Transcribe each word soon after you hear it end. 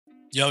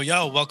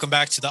Yo, welcome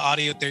back to the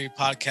Audio Theory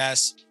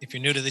Podcast. If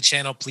you're new to the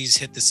channel, please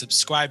hit the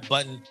subscribe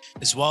button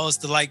as well as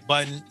the like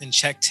button and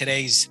check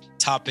today's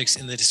topics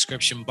in the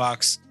description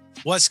box.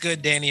 What's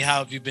good, Danny? How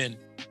have you been?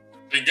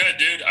 Been good,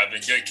 dude. I've been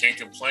good. Can't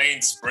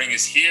complain. Spring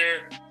is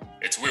here.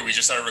 It's weird. We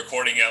just started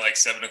recording at like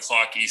 7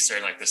 o'clock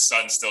Eastern. Like the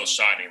sun's still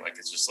shining. Like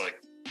it's just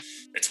like,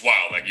 it's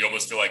wild. Like you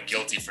almost feel like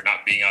guilty for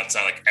not being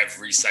outside like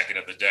every second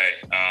of the day.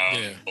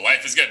 But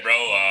life is good, bro.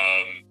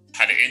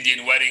 Had an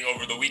Indian wedding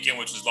over the weekend,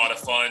 which was a lot of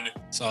fun.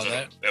 Saw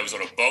that. It was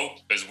on a boat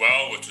as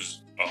well, which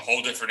was a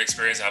whole different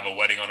experience to have a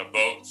wedding on a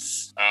boat.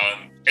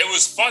 It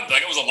was fun.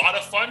 Like it was a lot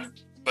of fun.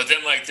 But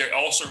then like they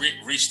also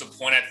reached the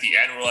point at the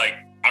end where like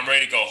I'm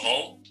ready to go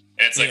home.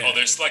 And it's like, oh,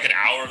 there's like an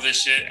hour of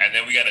this shit, and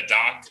then we got to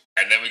dock,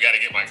 and then we got to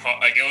get my car.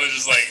 Like it was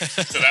just like,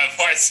 so that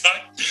part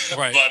sucked.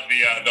 Right. But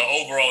the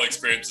overall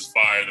experience was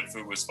fire. The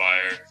food was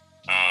fire,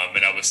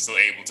 and I was still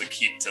able to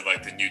keep to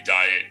like the new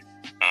diet.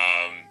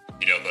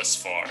 Thus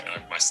far, and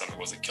like my stomach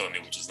wasn't killing me,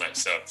 which is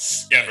nice. So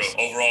yeah, nice.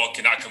 Bro, overall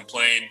cannot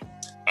complain.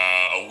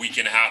 A week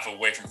and a half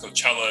away from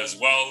Coachella as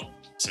well,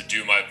 to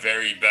do my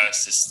very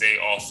best to stay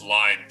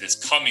offline this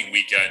coming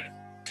weekend,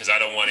 because I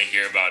don't want to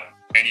hear about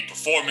any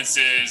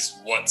performances,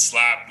 what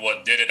slapped,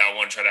 what did it. I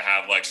want to try to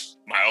have like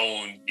my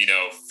own,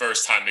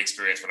 first time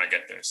experience when I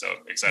get there. So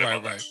excited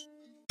about that.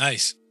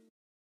 Nice.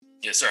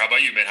 Yes, sir. How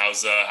about you, man?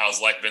 How's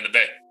life been in the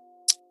Bay?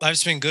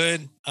 Life's been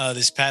good.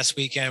 This past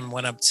weekend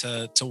went up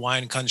to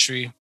wine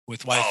country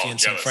with wifey and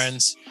some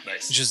friends,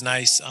 which is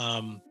nice.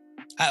 I'm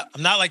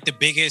not like the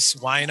biggest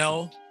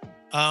wino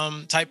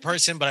type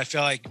person, but I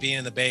feel like being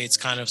in the Bay, it's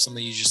kind of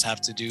something you just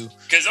have to do.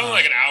 Because it's only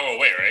like an hour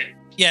away, right?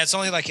 Yeah, it's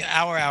only like an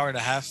hour and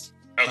a half.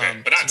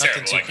 Okay, but not so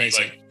terrible. Like,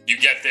 crazy. You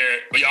get there,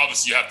 but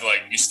obviously you have to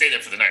you stay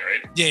there for the night,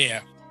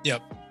 right?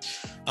 Yep.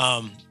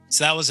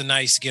 So that was a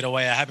nice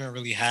getaway. I haven't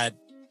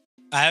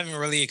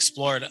really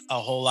explored a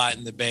whole lot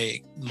in the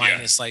Bay,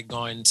 minus like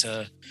going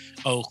to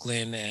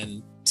Oakland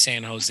and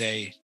San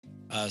Jose.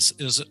 So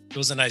it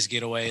was a nice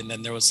getaway, and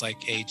then there was like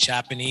a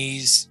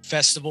Japanese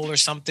festival or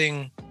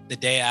something the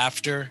day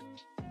after,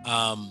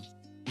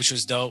 which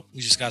was dope.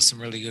 We just got some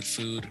really good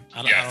food.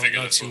 I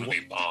figured the food would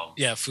be bomb.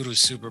 Yeah, food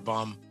was super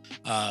bomb.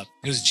 It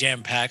was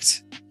jam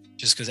packed,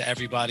 just because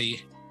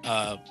everybody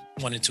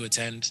wanted to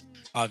attend,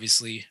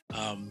 obviously.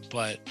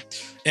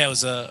 But yeah, it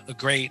was a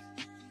great,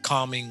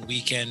 calming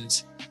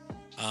weekend.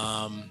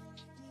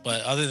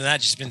 But other than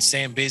that, just been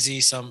staying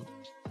busy. Some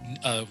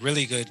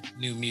really good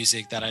new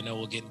music that I know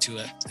we'll get into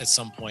at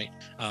some point.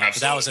 But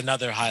that was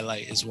another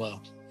highlight as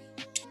well.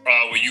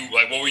 What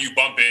were you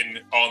bumping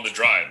on the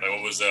drive? Like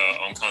what was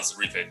on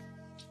Constant Replay?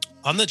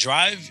 On the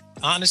drive,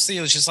 honestly,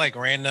 it was just like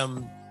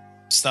random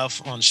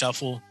stuff on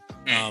shuffle.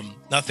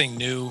 Nothing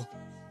new.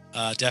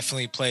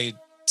 Definitely played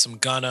some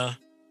Gunna.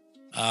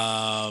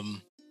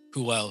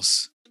 Who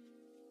else?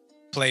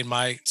 Played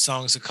my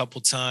songs a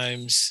couple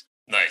times.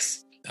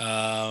 Nice.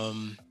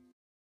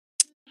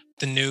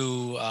 The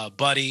new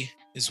Buddy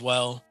as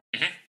well,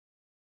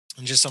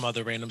 and just some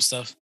other random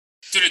stuff.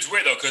 Dude, it's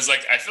weird though, because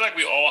like I feel like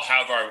we all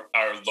have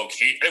our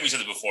location. I think we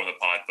said it before in the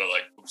pod, but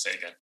like we'll say it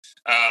again.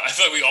 I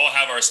feel like we all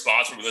have our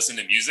spots where we listen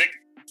to music.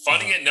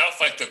 Funny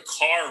enough, like the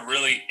car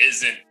really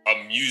isn't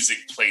a music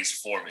place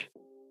for me.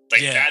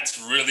 Like that's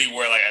really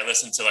where like I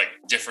listen to like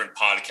different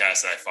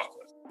podcasts that I fuck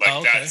with.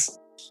 Like that's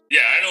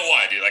I don't know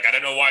why, dude. Like I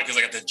don't know why, because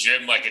like at the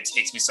gym, like it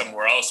takes me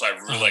somewhere else, so I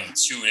really like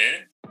tune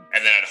in.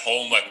 And then at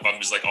home, like if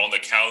I'm just like on the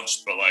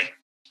couch, but like,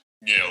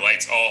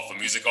 lights off and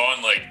music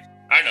on, like,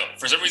 I don't know.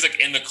 For some reason, like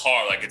in the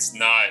car, like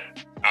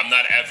I'm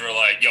not ever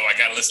like, I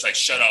gotta listen, like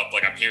shut up.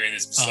 Like I'm hearing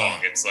this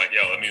song. It's like,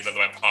 let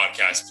my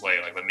podcast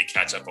play. Like, let me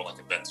catch up on like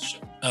events and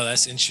shit. Oh,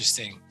 that's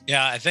interesting.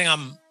 Yeah, I think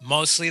I'm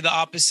mostly the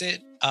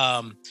opposite.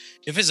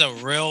 If it's a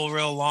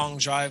real long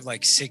drive,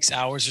 like 6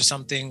 hours or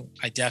something,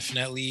 I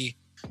definitely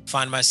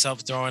find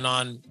myself throwing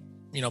on,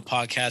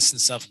 podcasts and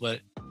stuff.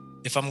 But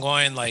if I'm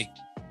going like,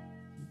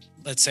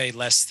 let's say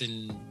less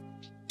than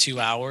 2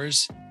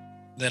 hours,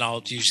 then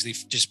I'll usually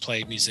just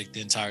play music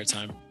the entire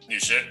time. New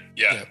shit?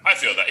 Yeah, I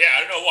feel that. Yeah,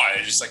 I don't know why.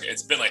 It's just like,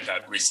 it's been like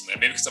that recently.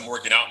 Maybe because I'm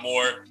working out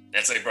more. And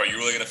it's like, bro, you're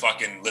really going to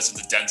fucking listen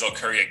to Denzel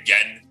Curry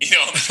again,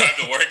 on the drive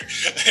to work?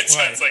 It's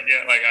like,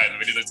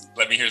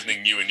 let me hear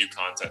something new and new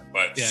content.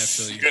 But yeah, I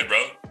feel you. Good,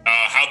 bro.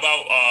 How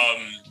about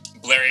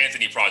Blair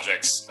Anthony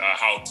projects?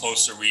 How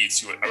close are we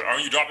to it? Are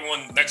you dropping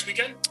one next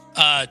weekend?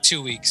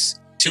 2 weeks.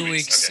 2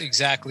 weeks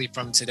exactly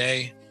from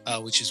today.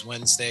 Which is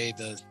Wednesday,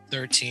 the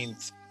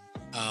 13th.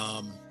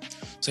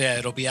 So yeah,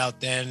 it'll be out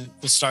then.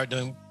 We'll start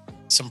doing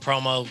some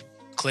promo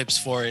clips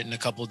for it in a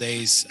couple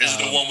days. This is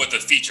the one with the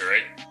feature,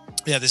 right?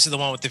 Yeah, this is the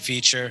one with the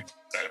feature.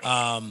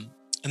 And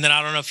then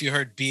I don't know if you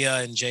heard Bia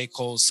and J.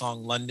 Cole's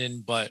song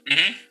London, but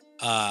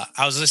I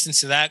was listening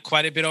to that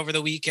quite a bit over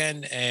the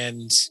weekend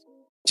and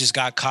just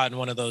got caught in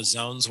one of those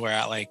zones where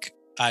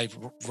I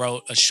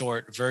wrote a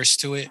short verse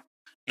to it.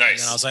 Nice. And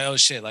then I was like, oh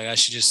shit, like I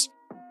should just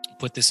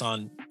put this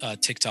on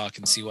TikTok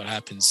and see what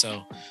happens.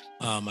 So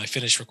I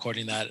finished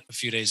recording that a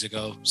few days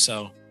ago.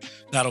 So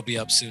that'll be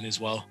up soon as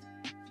well.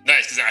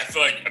 Nice, because I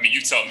feel like, I mean,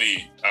 you tell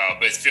me,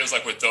 but it feels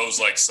like with those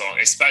like songs,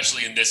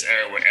 especially in this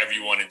era where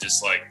everyone is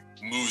just like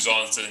moves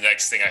on to the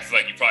next thing, I feel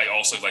like you probably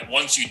also like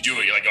once you do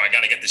it, you're like, oh, I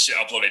gotta get this shit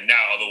uploaded now,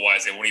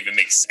 otherwise it won't even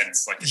make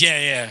sense. Like,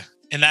 Yeah.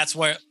 And that's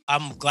where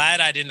I'm glad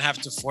I didn't have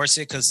to force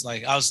it, because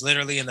like I was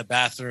literally in the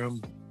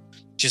bathroom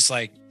just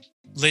like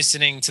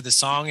listening to the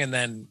song and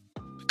then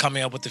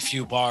coming up with a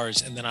few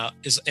bars, and then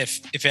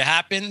if it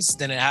happens,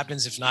 then it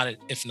happens. If not,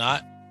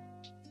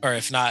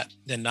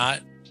 then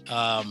not.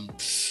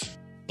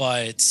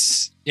 But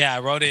yeah, I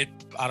wrote it,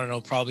 I don't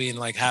know, probably in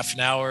like half an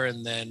hour,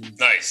 and then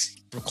nice.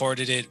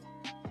 Recorded it.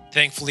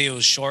 Thankfully it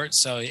was short,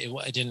 so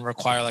it didn't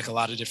require like a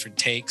lot of different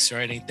takes or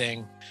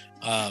anything.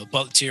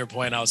 But to your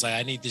point, I was like,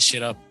 I need this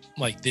shit up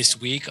like this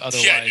week,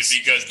 otherwise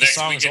because the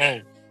song's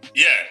old.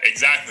 Yeah,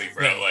 exactly,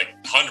 bro. Yeah.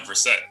 Like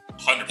 100%.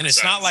 And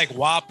it's not like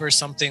WAP or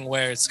something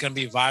where it's gonna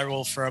be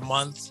viral for a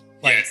month.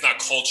 Like, yeah, it's not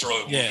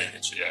cultural. Yeah.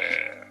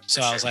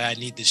 So I was like, I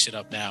need this shit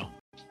up now.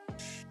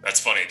 That's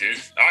funny, dude.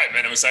 All right,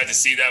 man. I'm excited to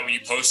see that when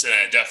you post it.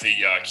 And I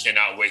definitely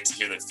cannot wait to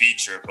hear the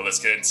feature. But let's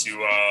get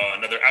into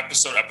another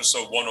episode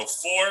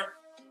 104.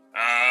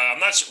 I'm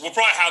not sure. We'll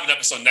probably have an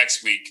episode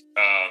next week.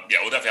 Yeah,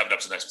 we'll definitely have an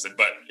episode next week.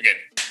 But again,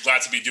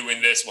 glad to be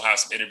doing this. We'll have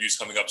some interviews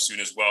coming up soon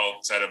as well.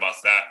 Excited about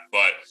that.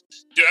 But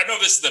dude, I know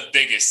this is the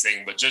biggest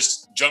thing, but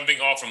just jumping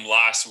off from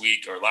last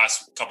week or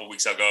last couple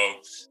weeks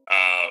ago,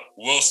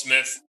 Will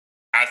Smith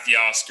at the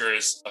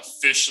Oscars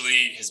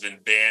officially has been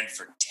banned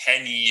for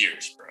 10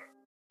 years, bro.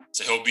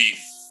 So he'll be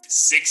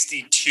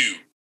 62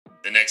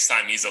 the next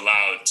time he's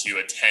allowed to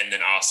attend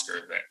an Oscar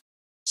event.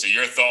 So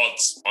your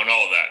thoughts on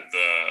all that,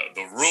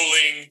 the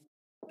ruling,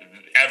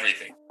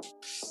 everything?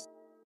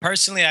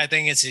 Personally, I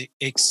think it's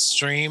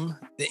extreme.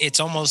 It's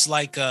almost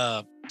like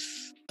a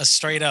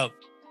straight up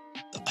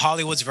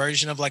Hollywood's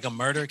version of like a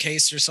murder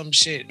case or some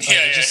shit. Like,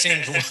 it just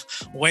seems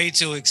way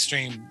too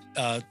extreme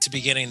to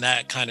be getting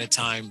that kind of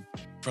time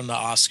from the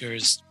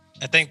Oscars.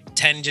 I think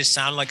 10 just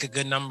sounded like a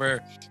good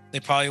number. They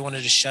probably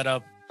wanted to shut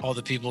up all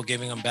the people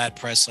giving him bad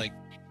press, like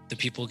the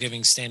people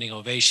giving standing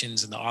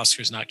ovations and the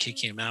Oscars not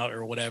kicking him out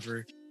or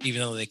whatever,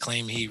 even though they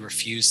claim he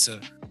refused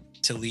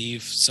to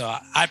leave. So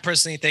I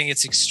personally think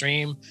it's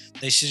extreme.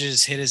 They should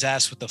just hit his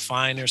ass with a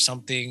fine or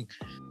something.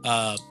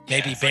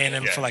 Maybe ban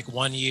him for like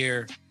 1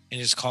 year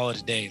and just call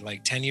it a day.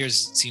 Like 10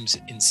 years seems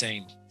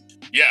insane.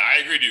 Yeah, I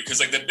agree, dude.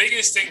 Because like the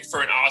biggest thing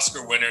for an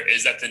Oscar winner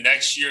is that the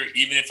next year,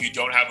 even if you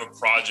don't have a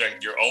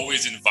project, you're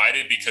always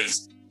invited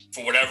because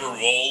for whatever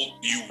role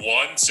you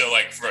won. So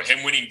like for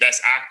him winning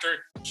Best Actor,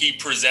 he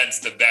presents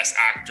the Best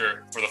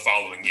Actor for the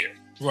following year.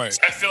 Right.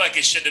 So I feel like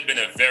it should have been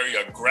a very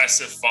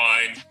aggressive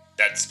fine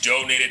that's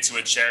donated to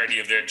a charity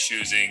of their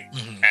choosing.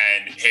 Mm-hmm.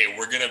 And hey,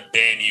 we're going to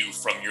ban you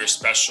from your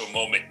special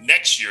moment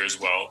next year as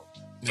well.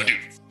 But dude,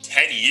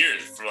 10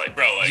 years for like,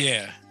 bro,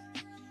 like,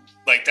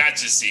 like that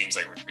just seems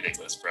like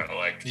ridiculous, bro.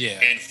 Like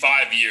in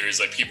 5 years,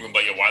 like people can be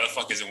like, yo, why the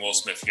fuck isn't Will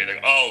Smith here?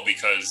 Like, oh,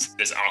 because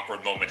this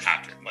awkward moment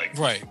happened. Like,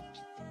 right.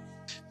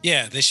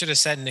 Yeah, they should have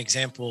set an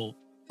example,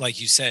 like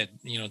you said,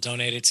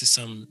 donate it to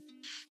some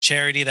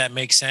charity that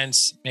makes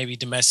sense, maybe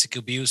domestic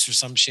abuse or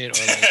some shit,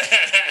 or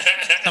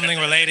like something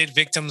related,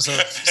 victims of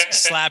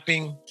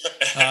slapping,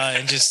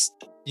 and just,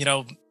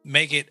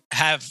 make it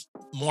have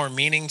more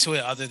meaning to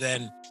it other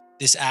than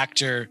this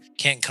actor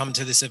can't come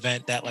to this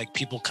event that like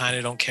people kind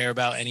of don't care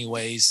about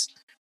anyways.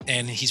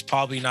 And he's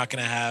probably not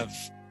going to have,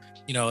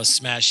 a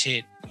smash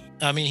hit.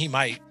 I mean, he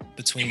might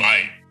between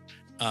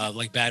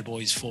like Bad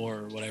Boys 4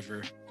 or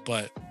whatever.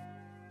 But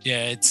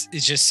yeah, it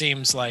just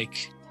seems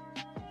like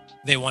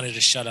they wanted to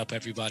shut up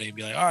everybody and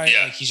be like, all right,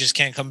 like he just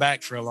can't come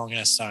back for a long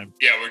ass time.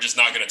 Yeah, we're just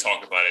not going to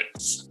talk about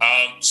it.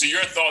 So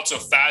your thoughts, so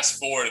fast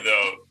forward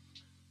though,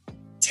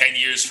 10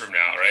 years from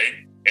now,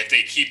 right? If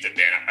they keep the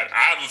ban,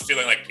 I have a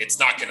feeling like it's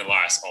not going to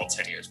last all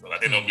 10 years, bro. I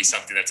think there'll be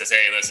something that says,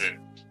 hey, listen,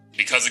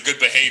 because of good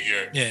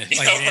behavior. Yeah, like he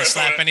didn't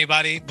slap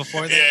anybody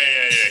before that?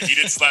 Yeah. He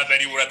didn't slap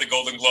anyone at the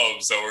Golden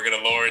Globes, so we're going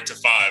to lower it to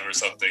 5 or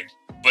something.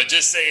 But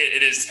just say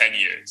it is 10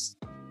 years.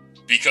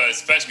 Because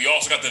especially, we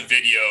also got the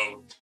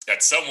video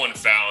that someone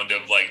found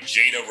of like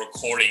Jada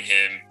recording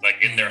him like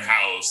in their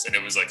house, and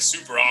it was like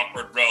super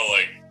awkward, bro.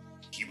 Like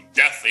he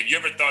definitely, if you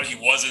ever thought he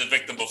wasn't a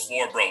victim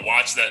before, bro,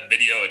 watch that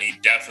video, and he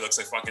definitely looks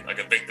like fucking like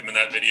a victim in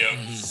that video.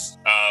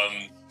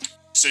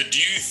 So do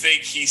you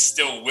think he's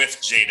still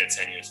with Jada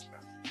 10 years from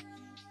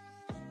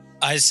now?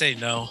 I'd say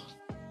no.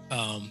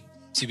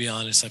 To be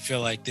honest, I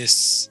feel like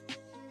this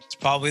is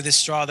probably the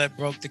straw that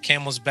broke the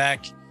camel's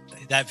back.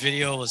 That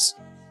video was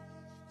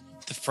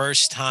the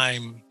first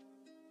time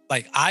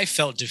like I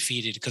felt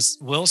defeated because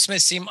Will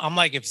Smith I'm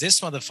like, if this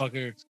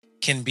motherfucker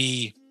can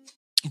be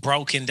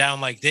broken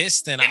down like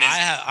this, then I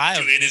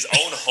have in his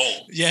own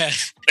home. Yeah.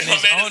 In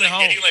his own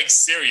home. Getting like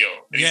cereal.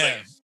 And he's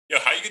like, yo,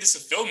 how you get this to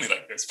film me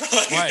like this, bro?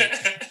 Right.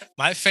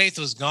 My faith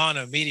was gone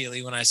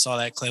immediately when I saw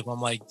that clip. I'm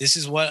like, this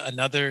is what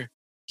another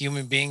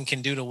human being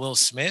can do to Will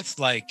Smith.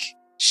 Like,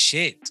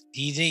 shit,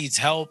 he needs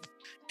help.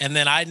 And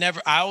then I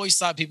always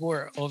thought people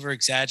were over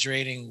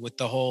exaggerating with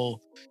the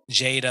whole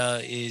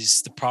Jada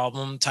is the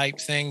problem type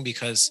thing,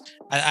 because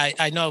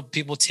I know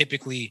people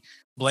typically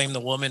blame the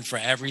woman for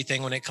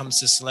everything when it comes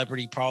to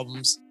celebrity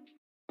problems.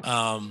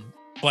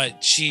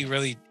 But she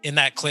really, in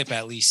that clip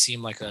at least,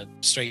 seemed like a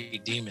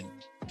straight demon.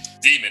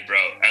 Demon, bro.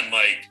 And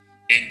like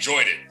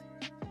enjoyed it.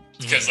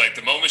 Because like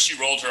the moment she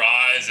rolled her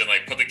eyes and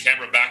like put the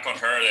camera back on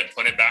her, then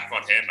put it back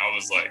on him, I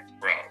was like,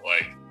 bro,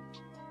 like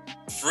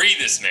free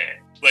this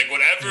man. Like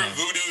whatever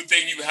voodoo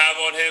thing you have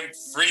on him,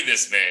 free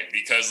this man.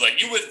 Because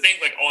like you would think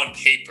like on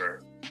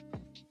paper,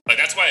 like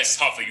that's why it's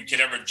tough. Like you can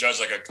never judge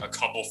like a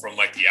couple from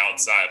like the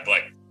outside. But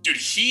like, dude,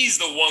 he's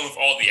the one with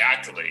all the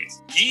accolades.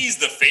 He's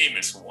the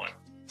famous one.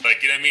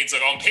 Like, you know what I mean? It's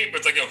like on paper,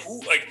 it's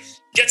like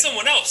get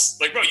someone else.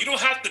 Like, bro, you don't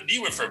have to be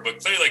with her, but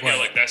clearly, like,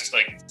 like that's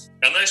like,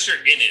 unless you're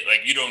in it, like,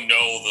 you don't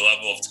know the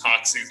level of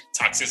toxicity.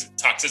 I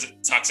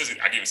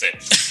can't even say it.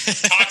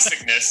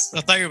 Toxicness.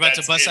 I thought you were about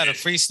to bust out a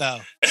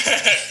freestyle.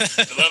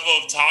 The level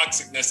of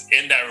toxicness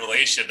in that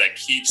relation that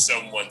keeps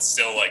someone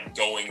still like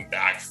going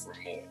back for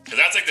more. Because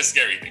that's like the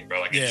scary thing, bro.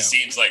 Like, it just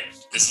seems like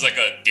this is like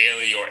a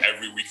daily or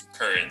every week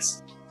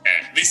occurrence.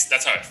 And at least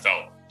that's how it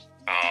felt.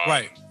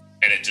 Right.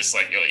 And it just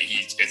like,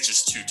 it's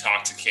just too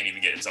toxic, can't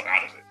even get himself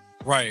out of it.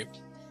 Right.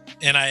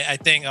 And I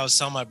think I was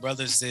telling my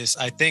brothers this.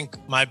 I think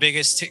my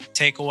biggest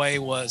takeaway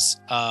was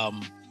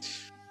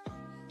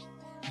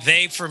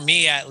they, for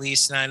me at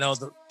least, and I know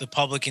the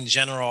public in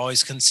general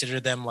always consider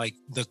them like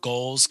the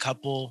goals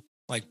couple,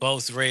 like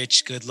both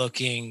rich, good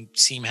looking,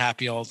 seem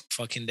happy all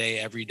fucking day,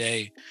 every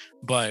day.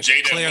 But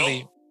Jada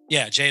clearly,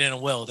 Jada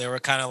and Will, they were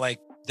kind of like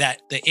the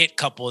it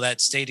couple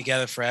that stayed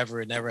together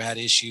forever and never had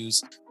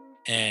issues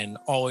and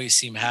always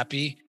seem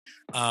happy.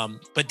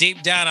 But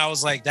deep down, I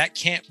was like, that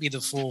can't be the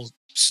full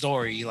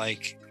story.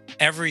 Like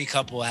every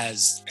couple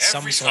has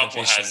some sort of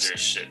issues. Has their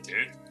shit,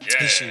 dude.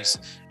 Issues.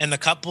 And the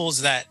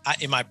couples that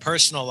in my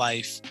personal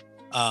life,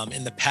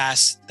 in the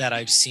past that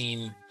I've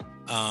seen,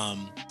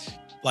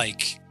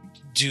 like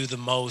do the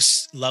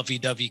most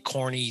lovey-dovey,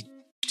 corny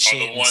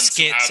shit and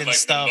skits and like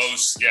stuff.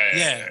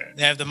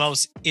 They have the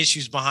most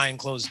issues behind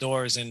closed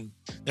doors. And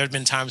there have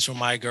been times where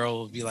my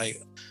girl would be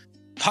like,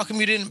 how come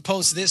you didn't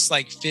post this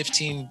like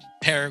 15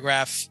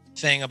 paragraph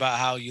thing about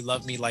how you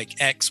love me like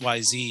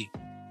XYZ?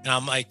 And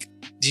I'm like,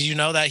 did you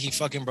know that he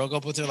fucking broke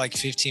up with her like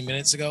 15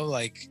 minutes ago?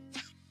 Like,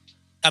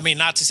 I mean,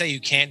 not to say you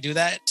can't do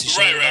that to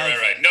show love,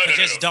 No,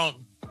 don't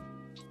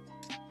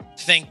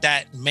think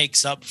that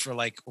makes up for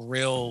like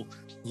real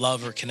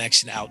love or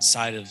connection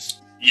outside of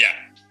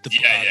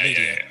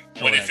media.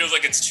 When it feels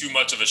like it's too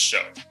much of a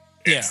show,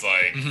 it's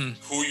like,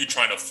 who are you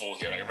trying to fool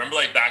here? I remember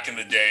like back in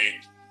the day,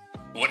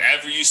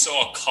 whenever you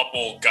saw a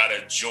couple got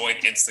a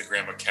joint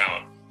Instagram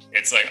account,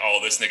 it's like, oh,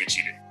 this nigga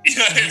cheated. You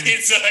know what I mean?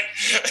 It's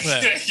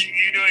like,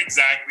 you knew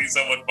exactly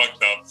someone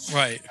fucked up.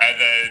 Right.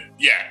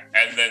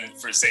 And then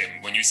for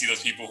same, when you see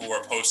those people who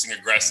are posting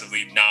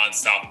aggressively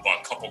nonstop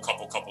about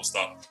couple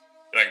stuff,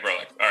 you're like, bro,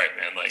 like, all right,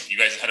 man, like you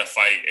guys had a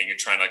fight and you're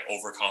trying to like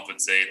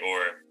overcompensate,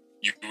 or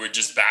you were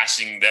just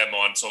bashing them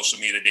on social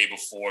media the day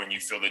before and you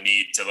feel the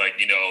need to like,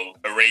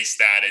 erase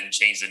that and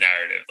change the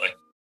narrative. Like,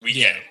 we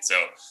get it. So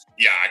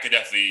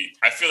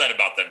I feel that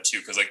about them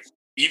too. Cause like,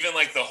 even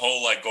like the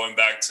whole, like going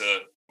back to,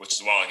 which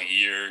is like a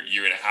year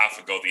and a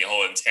half ago, the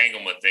whole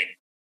entanglement thing.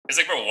 It's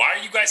like, bro, why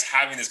are you guys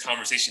having this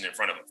conversation in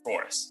front of a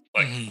forest?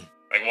 Like,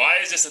 like, why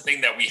is this a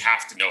thing that we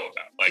have to know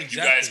about? Like, you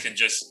guys can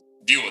just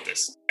deal with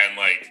this. And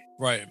like,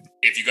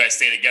 if you guys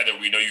stay together,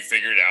 we know you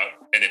figured it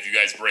out. And if you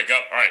guys break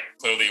up, all right,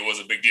 clearly it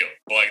was a big deal.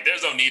 But like,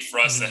 there's no need for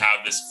us to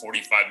have this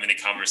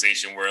 45-minute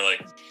conversation where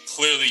like,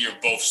 clearly you're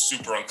both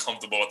super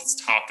uncomfortable with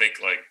this topic.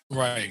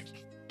 Like,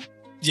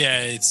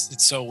 yeah,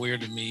 it's so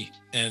weird to me.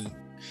 And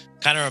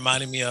kind of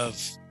reminded me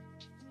of,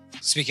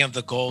 speaking of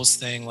the goals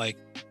thing, like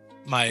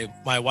my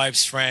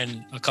wife's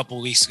friend a couple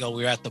of weeks ago,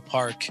 we were at the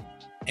park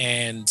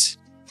and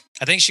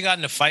I think she got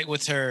in a fight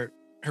with her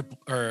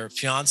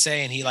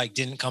fiance and he like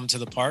didn't come to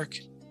the park.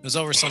 It was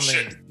over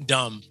something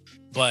dumb,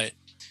 but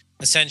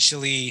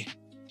essentially,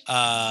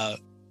 I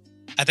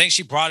think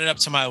she brought it up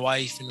to my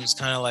wife and it was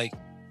kind of like,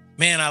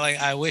 man,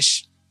 I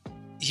wish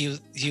he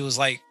was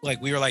like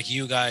we were like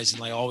you guys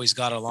and like always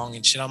got along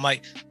and shit. I'm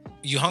like,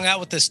 you hung out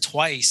with us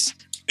twice.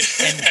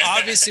 And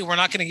obviously we're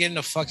not going to get in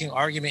a fucking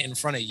argument in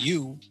front of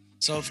you.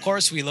 So of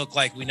course we look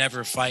like we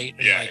never fight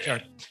and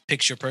are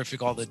picture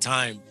perfect all the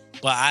time.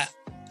 But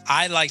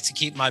I like to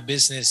keep my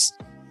business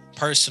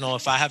personal.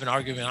 If I have an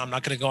argument, I'm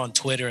not going to go on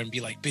Twitter and be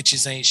like,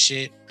 bitches ain't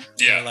shit.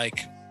 Or like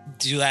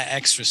do that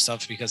extra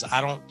stuff because I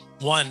don't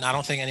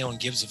think anyone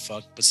gives a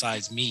fuck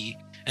besides me.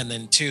 And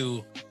then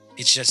two,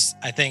 it's just,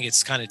 I think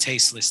it's kind of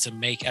tasteless to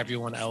make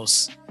everyone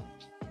else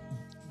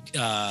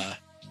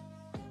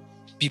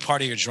be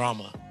part of your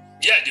drama.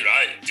 Yeah, dude,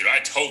 I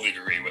totally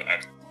agree with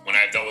that. When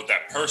I've dealt with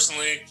that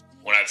personally,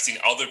 when I've seen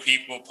other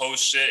people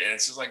post shit, and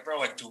it's just like, bro,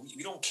 like, dude,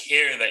 we don't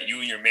care that you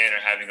and your man are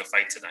having a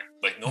fight tonight.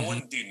 Like, no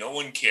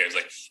one cares.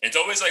 Like, it's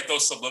always like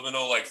those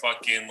subliminal, like,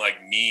 fucking,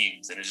 like,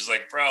 memes, and it's just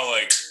like, bro,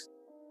 like,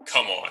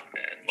 come on,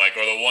 man. Like,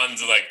 or the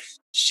ones like,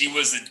 she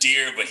was a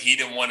deer, but he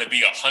didn't want to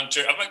be a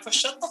hunter. I'm like, but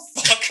shut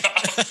the fuck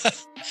up.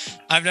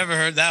 I've never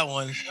heard that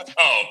one.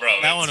 Oh, bro.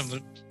 That one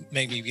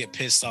make me get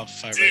pissed off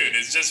if I read Dude, it.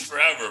 it's just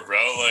forever, bro.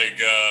 Like,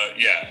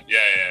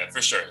 yeah,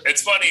 for sure.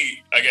 It's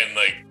funny, again,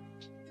 like,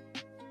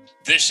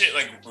 this shit,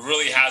 like,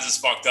 really has us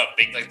fucked up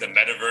thinking, like, the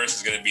metaverse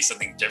is gonna be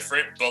something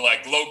different, but,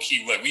 like,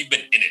 low-key, like, we've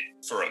been in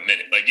it for a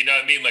minute. Like, you know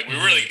what I mean? Like,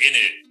 we're really in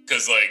it,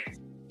 because, like,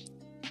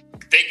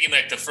 thinking,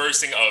 like, the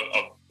first thing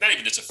of not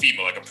even just a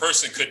female, like, a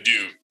person could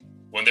do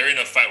when they're in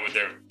a fight with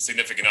their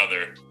significant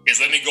other is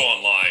let me go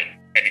online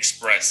and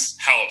express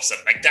how upset.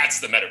 Like,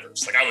 that's the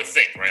metaverse. Like, I would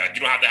think, right? Like,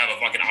 you don't have to have a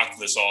fucking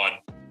Oculus on.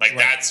 Like,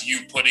 that's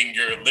you putting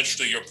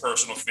literally your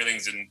personal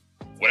feelings in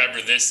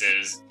whatever this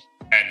is.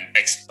 And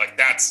like,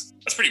 that's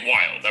pretty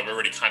wild that we're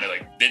already kind of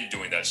like been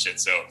doing that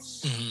shit. So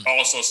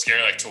also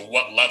scary, like, to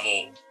what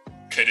level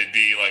could it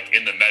be, like,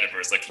 in the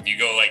metaverse? Like, can you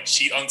go, like,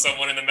 cheat on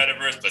someone in the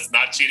metaverse, but it's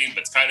not cheating,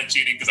 but it's kind of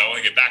cheating because I want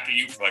to get back at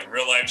you for, like,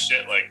 real life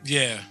shit? Like,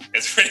 yeah,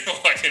 it's pretty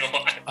fucking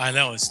wild. I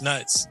know, it's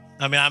nuts.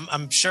 I mean,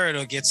 I'm sure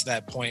it'll get to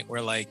that point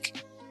where, like,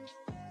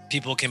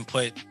 people can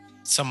put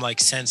some, like,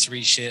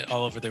 sensory shit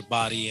all over their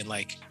body and,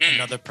 like,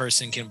 another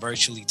person can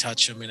virtually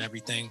touch them and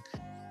everything.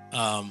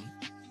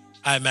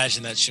 I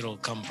imagine that shit will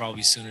come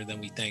probably sooner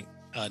than we think.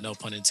 No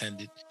pun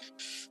intended.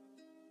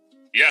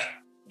 Yeah,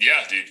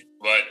 dude.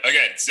 But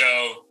again,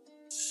 so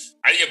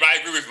I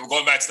agree with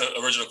going back to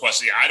the original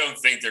question. I don't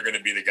think they're going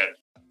to be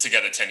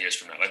together 10 years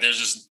from now. Like,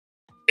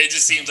 it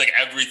just seems like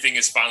everything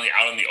is finally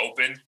out in the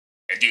open.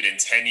 And dude, in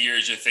 10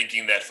 years, you're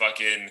thinking that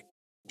fucking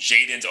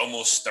Jaden's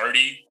almost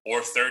 30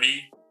 or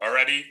 30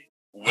 already.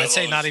 I'd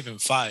say not even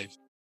 5.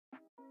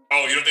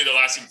 Oh, you don't think they'll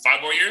last even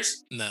 5 more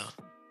years? No.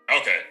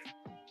 Okay.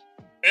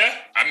 Yeah,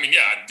 I mean,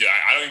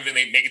 I don't even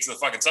make it to the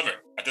fucking summer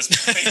at this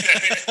point.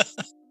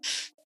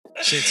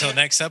 Shit, till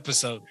next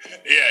episode.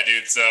 Yeah,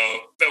 dude. So,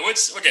 but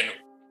again,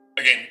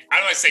 I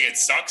don't like to say it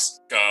sucks.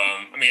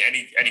 I mean,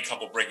 any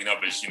couple breaking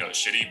up is,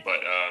 shitty.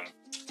 But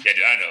yeah,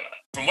 dude, I know.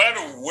 From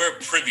whatever we're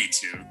privy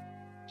to,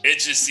 it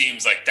just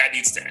seems like that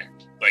needs to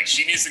end. Like,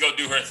 she needs to go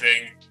do her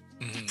thing,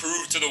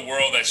 prove to the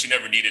world that she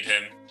never needed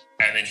him,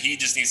 and then he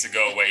just needs to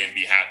go away and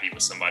be happy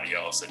with somebody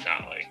else and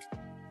not, like,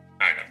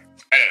 I don't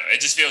know.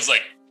 It just feels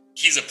like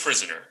he's a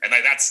prisoner, and,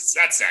 like, that's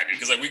sad, dude,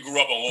 because, like, we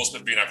grew up on Will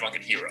Smith being our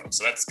fucking hero,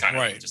 so that's kind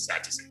of just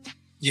sad to see.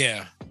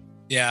 Yeah,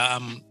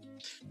 I'm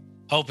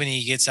hoping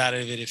he gets out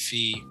of it if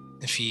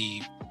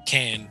he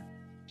can.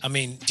 I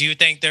mean, do you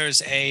think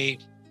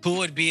who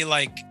would be,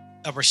 like,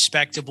 a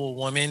respectable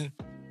woman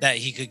that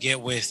he could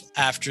get with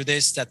after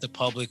this that the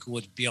public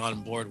would be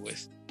on board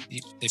with?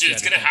 Dude,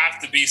 it's gonna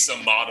have to be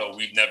some model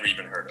we've never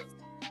even heard of,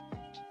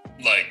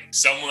 like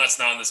someone that's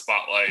not in the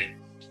spotlight,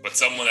 but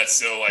someone that's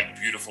still, like,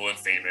 beautiful and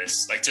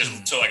famous, like, to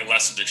like a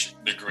lesser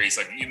degrees.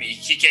 Like,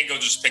 he can't go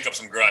just pick up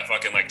some girl at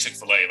fucking, like,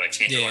 Chick-fil-A, like,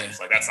 change her life.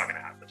 Like, that's not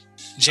gonna happen.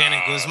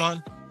 Janet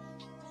Guzman?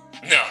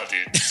 No,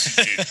 dude.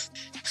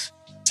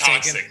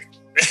 Toxic.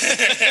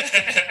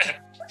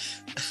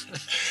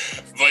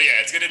 But yeah,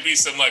 it's gonna be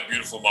some, like,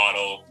 beautiful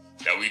model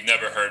that we've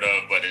never heard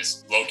of, but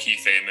is low-key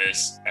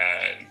famous,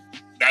 and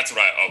that's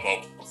what I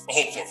hope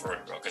for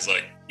him, bro. Because,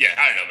 like, yeah,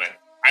 I don't know, man.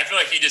 I feel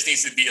like he just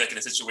needs to be, like, in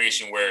a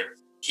situation where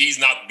he's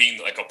not being,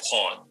 like, a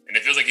pawn, and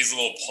it feels like he's a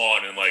little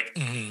pawn in, like,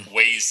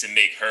 ways to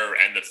make her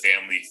and the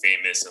family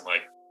famous, and,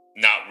 like,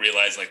 not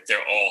realize, like, they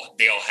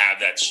all have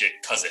that shit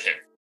because of him.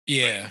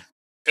 Yeah,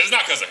 because it's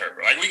not because of her,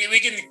 bro. Like, we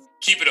can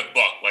keep it a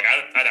buck. Like,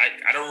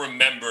 I don't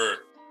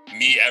remember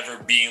me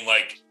ever being,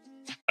 like,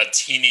 a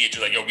teenager,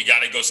 like, yo, we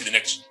gotta go see the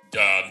next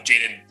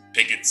Jaden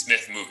Pinkett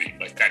Smith movie.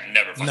 Like, that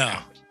never fucking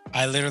happened.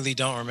 I literally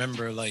don't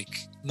remember, like,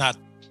 not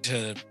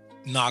to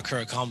knock her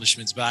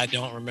accomplishments, but I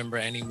don't remember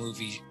any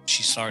movie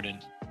she starred in.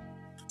 No.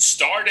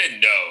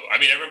 I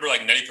mean, I remember,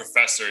 like, Nutty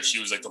Professor, she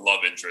was, like, the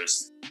love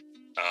interest.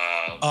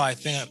 I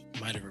think I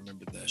might have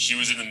remembered that. She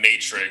was in The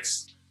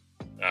Matrix,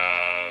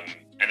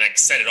 and, like,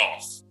 set it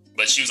off.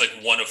 But she was, like,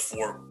 one of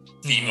 4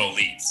 female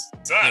leads.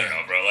 So I don't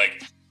know, bro.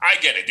 Like, I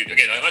get it, dude.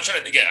 Again, I'm not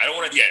trying to. Again, I don't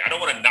want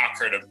to knock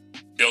her to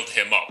build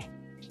him up.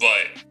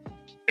 But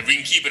if we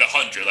can keep it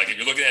 100, like, if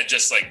you're looking at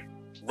just, like,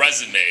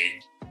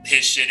 resume,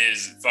 his shit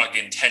is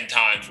fucking 10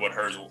 times what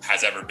hers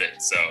has ever been.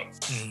 So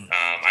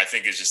I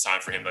think it's just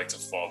time for him, like, to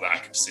fall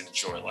back and just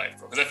enjoy life,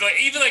 bro. Because I feel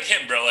like even, like,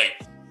 him, bro,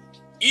 like,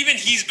 even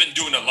he's been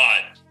doing a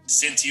lot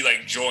since he,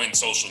 like, joined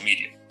social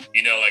media.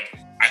 Like,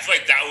 I feel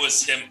like that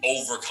was him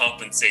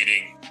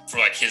overcompensating for,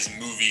 like, his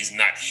movies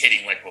not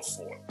hitting like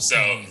before. So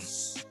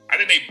I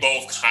think they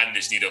both kind of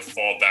just need to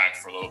fall back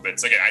for a little bit.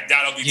 So again, I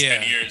doubt it'll be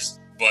 10 years,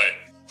 but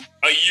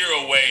a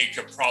year away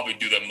could probably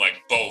do them,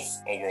 like, both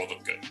a world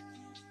of good.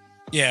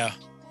 Yeah,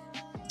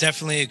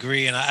 definitely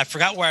agree. And I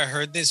forgot where I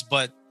heard this,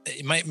 but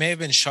it may have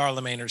been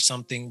Charlemagne or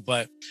something.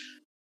 But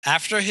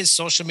after his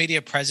social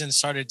media presence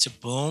started to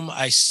boom,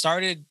 I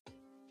started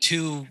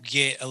to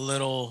get a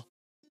little,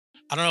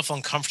 I don't know if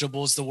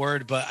uncomfortable is the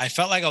word, but I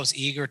felt like I was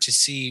eager to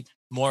see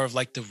more of,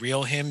 like, the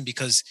real him,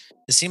 because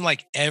it seemed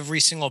like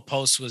every single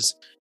post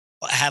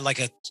had like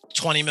a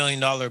 $20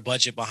 million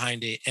budget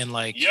behind it. And,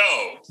 like,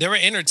 they were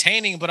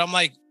entertaining, but I'm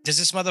like, does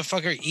this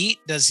motherfucker eat?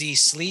 Does he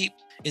sleep?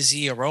 Is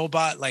he a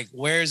robot? Like,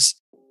 where's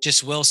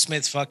just Will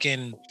Smith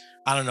fucking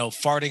I don't know,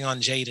 farting on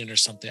Jaden or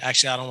something.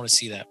 Actually, I don't want to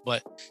see that,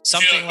 but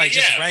something like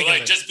just regular.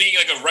 Like just being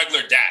like a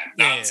regular dad,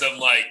 not some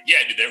like,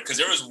 dude, because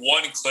there was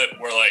one clip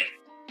where like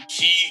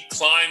he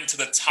climbed to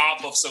the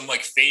top of some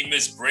like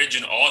famous bridge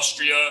in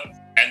Austria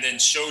and then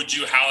showed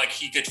you how like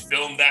he could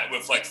film that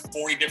with like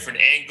 40 different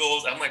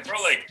angles. I'm like,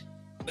 bro, like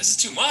this is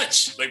too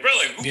much. Like, bro,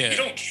 like we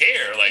don't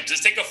care. Like,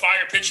 just take a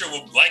fire picture,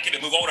 we'll like it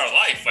and move on with our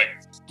life. Like,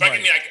 I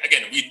mean,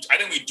 I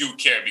think we do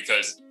care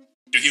because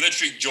dude, he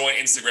literally joined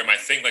Instagram, I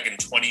think, like in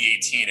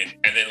 2018,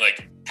 and then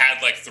like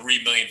had like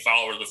 3 million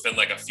followers within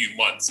like a few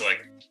months. So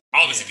like,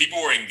 obviously,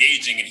 people were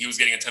engaging, and he was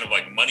getting a ton of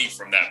like money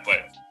from that.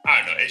 But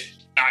I don't know.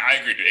 I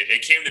agree.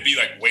 It came to be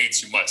like way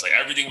too much. Like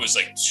everything was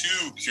like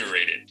too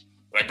curated.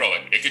 Like, bro,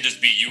 like it could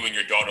just be you and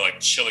your daughter like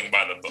chilling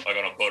by the like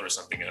on a boat or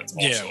something, and it's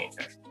also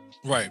okay.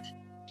 Right.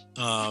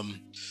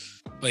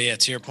 But yeah,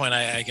 to your point,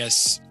 I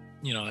guess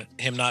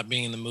him not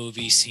being in the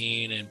movie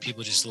scene and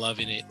people just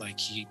loving it. Like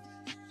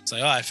it's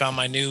like, oh, I found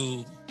my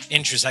new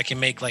interest. I can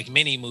make like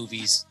mini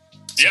movies,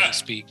 so to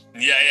speak.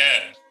 Yeah.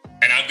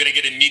 And I'm gonna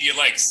get immediate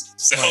likes.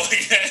 So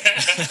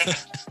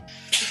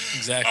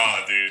exactly.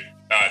 Oh, dude.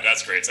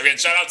 That's great. So again,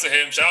 shout out to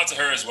him. Shout out to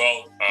her as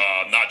well.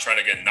 Not trying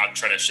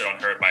to shit on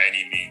her by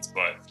any means,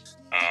 but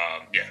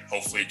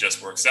hopefully it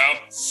just works out.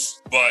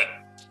 But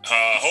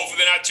hopefully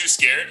they're not too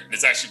scared.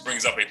 This actually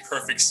brings up a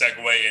perfect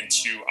segue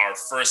into our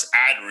first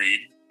ad read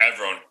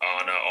ever on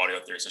Audio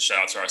Theory. So shout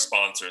out to our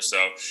sponsor. So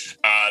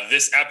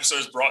this episode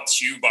is brought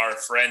to you by our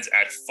friends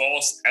at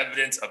False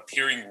Evidence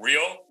Appearing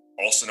Real,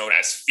 also known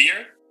as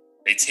Fear.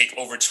 They take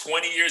over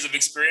 20 years of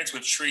experience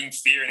with treating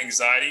fear and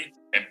anxiety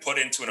and put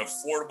into an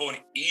affordable and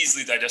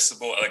easily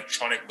digestible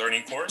electronic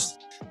learning course.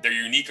 Their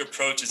unique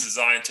approach is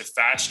designed to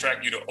fast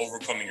track you to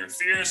overcoming your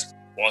fears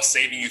while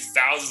saving you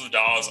thousands of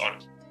dollars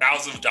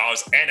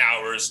and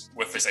hours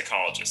with a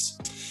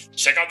psychologist.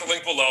 Check out the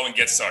link below and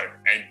get started.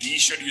 And be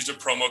sure to use the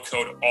promo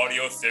code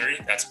Audio Theory.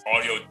 That's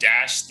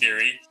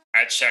Audio-Theory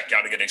at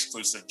checkout to get an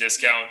exclusive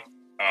discount.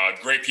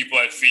 Great people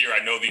at Fear.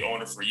 I know the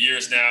owner for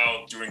years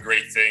now, doing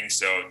great things.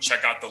 So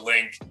check out the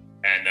link.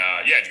 And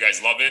if you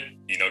guys love it,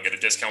 get a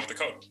discount with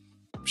the code.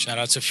 Shout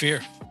out to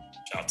Fear.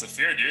 Shout out to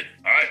Fear, dude.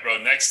 All right,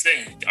 bro. Next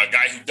thing, a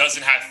guy who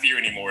doesn't have fear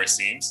anymore, it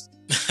seems.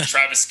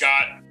 Travis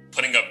Scott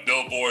putting up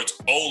billboards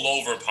all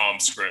over Palm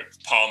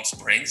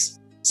Springs.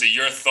 So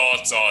your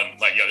thoughts on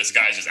this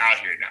guy's just out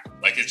here now.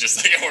 Like, it's just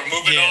like, we're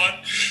moving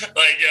on.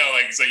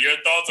 So your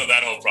thoughts on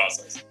that whole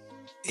process.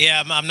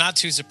 Yeah, I'm not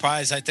too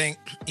surprised. I think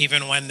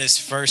even when this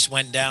first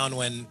went down,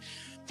 when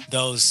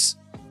those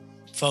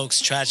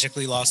folks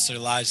tragically lost their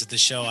lives at the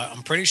show,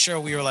 I'm pretty sure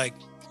we were like,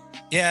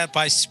 yeah,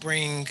 by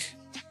spring,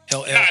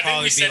 it'll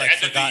probably be like end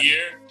forgotten. Of the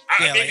year.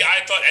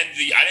 I thought end of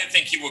the year. I didn't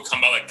think he would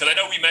come out because I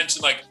know we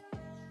mentioned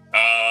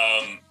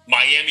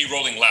Miami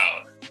Rolling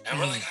Loud. And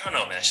we're like, I don't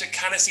know, man. That shit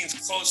kind of seems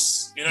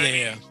close. You know what I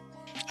mean? Yeah.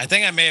 I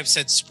think I may have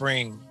said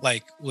spring,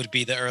 would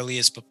be the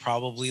earliest, but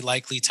probably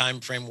likely time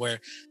frame where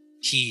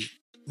he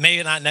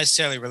maybe not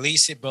necessarily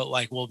release it, but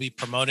we'll be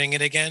promoting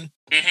it again.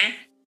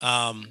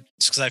 Mm-hmm.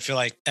 Just because I feel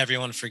like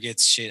everyone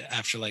forgets shit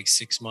after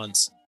 6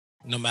 months,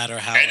 no matter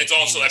how. And it's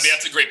also,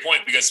 that's a great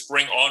point because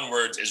spring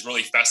onwards is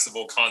really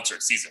festival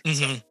concert season.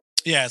 Mm-hmm. So.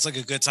 Yeah, it's a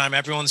good time.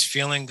 Everyone's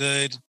feeling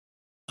good.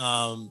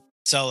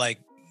 So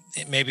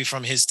maybe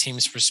from his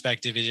team's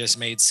perspective, it just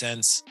made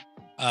sense.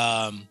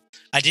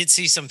 I did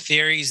see some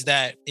theories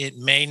that it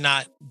may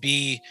not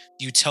be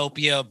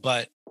Utopia,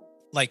 but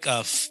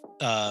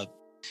a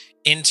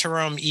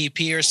interim EP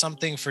or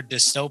something for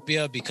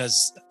Dystopia,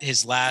 because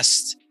his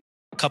last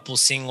couple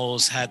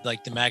singles had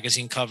the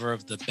magazine cover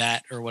of the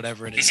bat or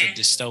whatever, and it said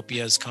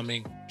Dystopia is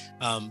coming.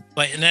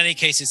 But in any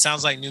case, it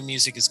sounds like new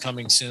music is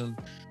coming soon.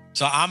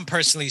 So I'm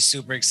personally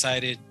super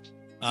excited.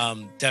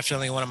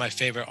 Definitely one of my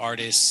favorite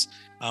artists.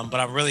 But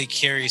I'm really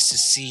curious to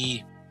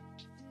see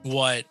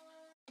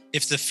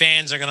if the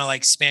fans are gonna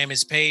spam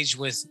his page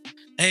with,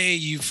 hey,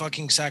 you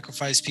fucking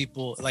sacrifice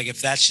people.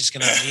 If that's just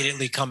gonna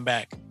immediately come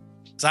back.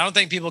 So I don't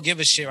think people give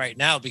a shit right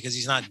now because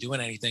he's not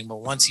doing anything. But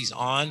once he's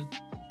on,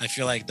 I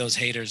feel like those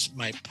haters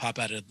might pop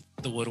out of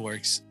the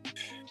woodworks.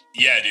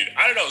 Yeah, dude.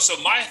 I don't know.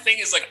 So my thing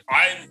is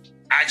I'm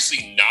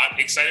actually not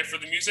excited for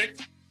the music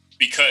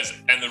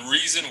and the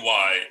reason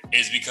why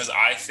is because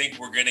I think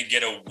we're going to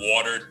get a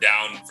watered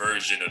down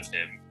version of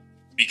him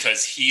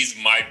because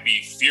might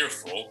be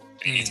fearful.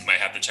 And you might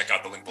have to check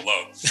out the link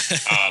below.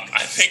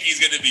 I think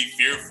he's going to be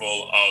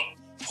fearful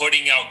of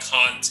putting out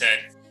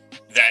content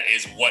that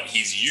is what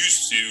he's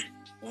used to,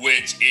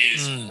 which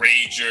is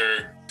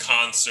rager,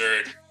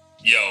 concert,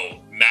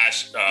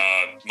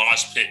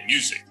 mosh pit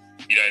music.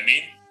 You know what I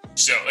mean?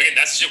 So again,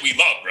 that's shit we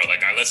love, bro.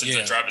 I listen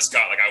to Travis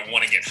Scott, I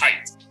want to get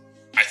hyped.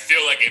 I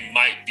feel like it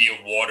might be a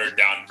watered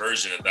down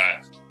version of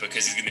that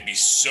because he's going to be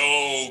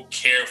so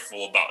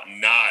careful about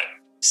not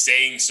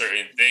saying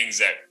certain things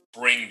that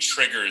bring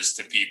triggers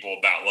to people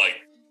about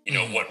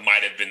what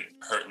might have been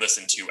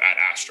listened to at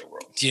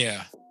Astroworld.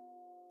 Yeah.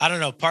 I don't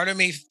know. Part of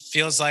me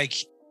feels like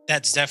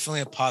that's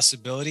definitely a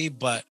possibility,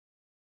 but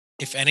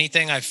if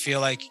anything, I feel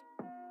like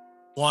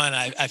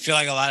I feel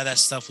like a lot of that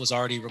stuff was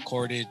already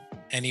recorded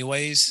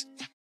anyways.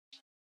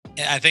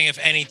 I think if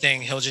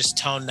anything, he'll just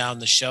tone down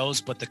the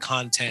shows, but the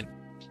content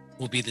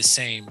will be the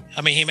same.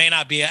 I mean, he may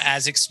not be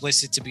as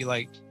explicit to be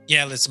like,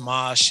 yeah, let's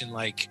mosh and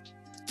like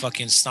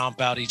fucking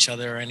stomp out each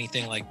other or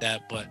anything like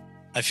that. But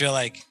I feel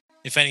like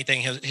if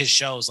anything, his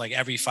shows like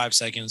every 5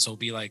 seconds will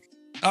be like,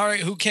 all right,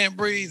 who can't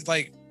breathe?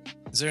 Like,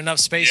 is there enough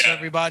space for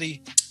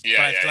everybody? Yeah,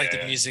 but I feel like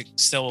the music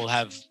still will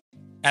have,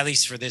 at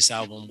least for this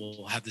album,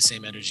 will have the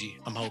same energy.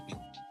 I'm hoping.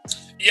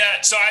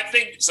 Yeah, so I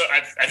think it's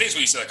what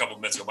you said a couple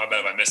of minutes ago. My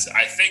bad if I missed it.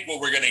 I think what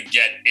we're gonna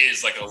get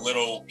is like a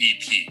little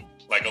EP,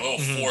 like a little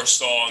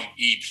 4-song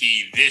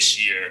EP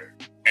this year,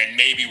 and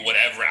maybe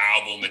whatever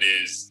album it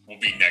is will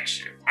be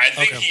next year. I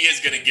think he is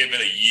gonna give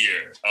it a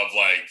year of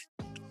like,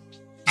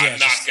 I'm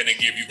not gonna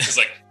give you, because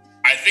like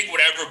I think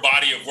whatever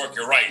body of work,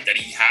 you're right, that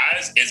he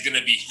has is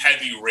gonna be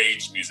heavy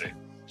rage music,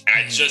 and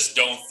I just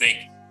don't think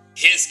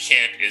his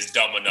camp is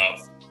dumb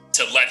enough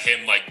to let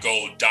him like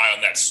go die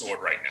on that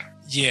sword right now.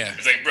 Yeah.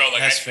 It's like, bro, like,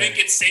 That's I think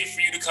it's safe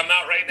for you to come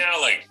out right now.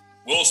 Like,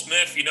 Will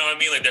Smith, you know what I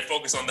mean? Like, they're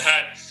focused on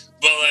that.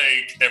 But,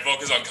 like, they're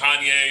focused on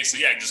Kanye. So,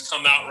 yeah, just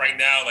come out right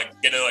now. Like,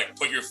 get to, like,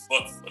 put your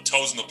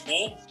toes in the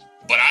pool.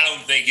 But I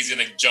don't think he's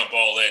going to jump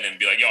all in and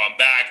be like, yo, I'm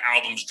back.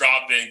 Album's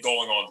dropping,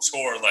 going on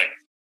tour. Like,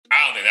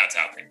 I don't think that's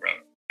happening, bro.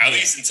 At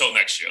least until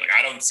next year. Like,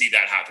 I don't see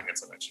that happening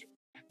until next year.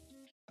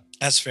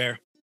 That's fair.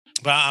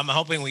 But I'm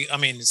hoping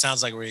it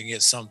sounds like we're going to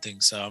get something.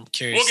 So I'm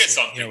curious. We'll get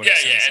something.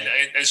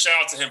 And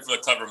shout out to him for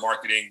the clever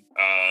marketing.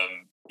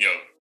 You know,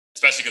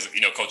 especially because, you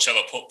know,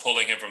 Coachella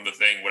pulling him from the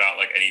thing without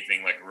like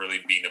anything like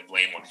really being to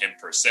blame on him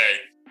per se.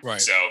 Right.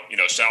 So, you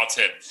know, shout out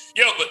to him.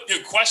 Yo, but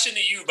dude, question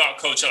to you about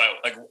Coachella.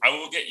 Like, I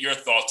will get your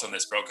thoughts on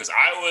this, bro, because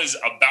I was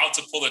about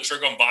to pull the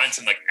trigger on buying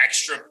some like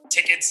extra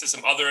tickets to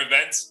some other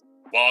events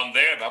while I'm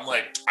there. But I'm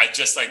like, I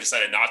just like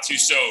decided not to.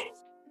 So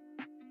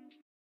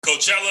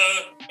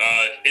Coachella,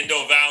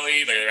 Indo Valley,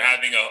 like they're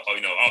having a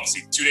you know,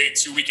 obviously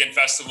 2-weekend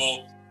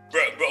festival.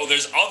 Bro,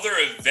 there's other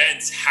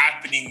events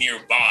happening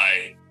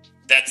nearby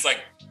that's like,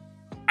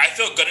 I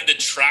feel gonna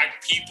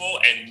detract people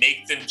and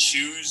make them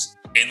choose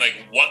in like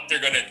what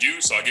they're gonna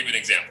do. So I'll give you an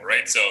example,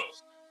 right? So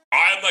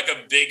I'm like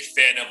a big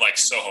fan of like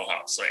Soho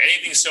House. Like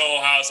anything Soho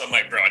House, I'm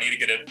like, bro, I need to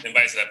get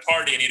invited to that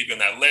party. I need to be on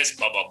that list,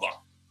 blah, blah, blah.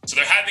 So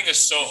they're having a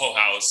Soho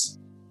House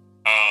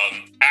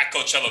at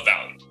Coachella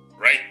Valley,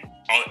 right?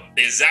 On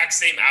the exact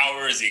same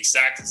hours, the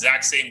exact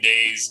same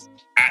days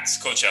at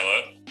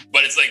Coachella,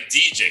 but it's like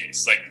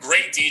DJs, like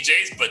great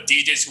DJs, but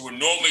DJs who would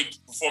normally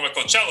perform at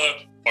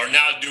Coachella are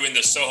now doing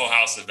the Soho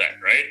House event,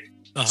 right?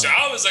 Uh-huh. So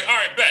I was like, all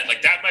right, bet,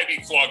 like that might be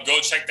cool. I'll go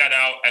check that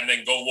out and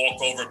then go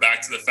walk over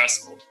back to the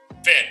festival.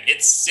 Fam,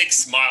 it's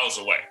 6 miles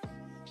away.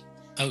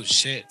 Oh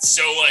shit.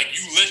 So like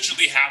you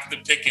literally have to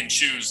pick and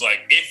choose.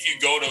 Like if you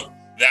go to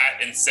that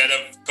instead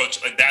of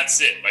Coach, like that's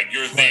it. Like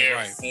you're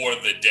there for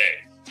the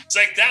day. It's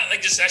like that,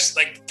 like just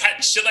like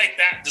shit like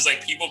that, just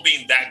like people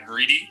being that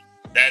greedy.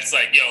 That's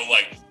like, yo,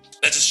 like,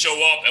 let's just show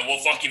up and we'll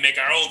fucking make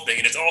our own thing.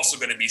 And it's also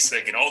going to be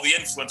sick. And all the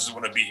influencers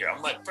want to be here.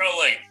 I'm like, bro,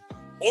 like,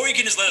 or you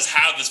can just let us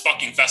have this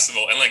fucking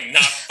festival and like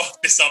not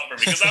fuck this up for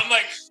me. Because I'm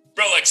like,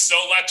 bro, like,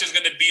 Solec's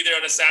going to be there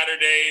on a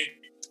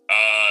Saturday.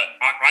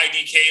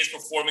 IDK is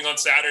performing on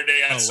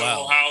Saturday at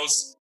Soho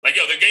House. Like,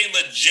 yo, they're getting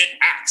legit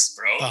acts,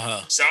 bro.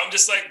 Uh-huh. So I'm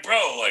just like,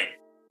 bro, like,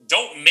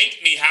 don't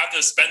make me have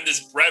to spend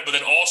this bread, but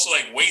then also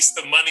like waste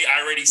the money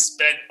I already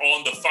spent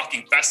on the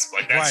fucking festival.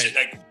 Like that shit,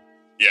 like,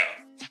 yeah.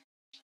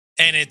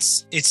 And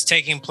it's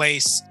taking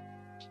place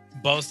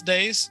both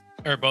days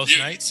or both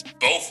nights?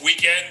 Both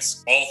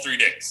weekends, all 3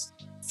 days.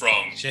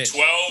 From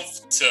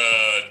 12 to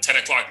 10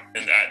 o'clock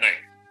at night.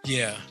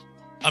 Yeah.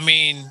 I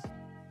mean,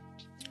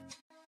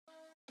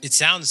 it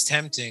sounds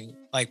tempting.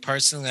 Like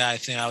personally, I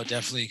think I would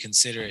definitely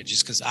consider it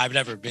just because I've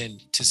never been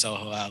to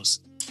Soho House.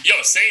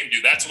 Yo, same,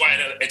 dude. That's why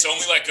it's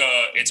only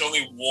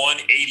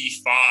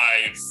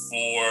 $185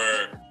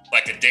 for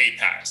like a day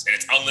pass, and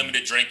it's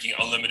unlimited drinking,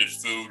 unlimited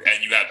food,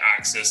 and you have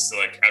access to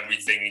like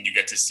everything, and you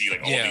get to see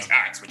like all these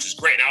acts, which is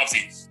great. Now,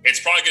 obviously, it's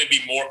probably going to be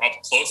more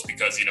up close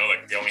because you know,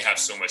 like they only have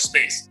so much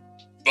space.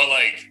 But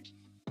like,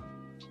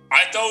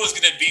 I thought it was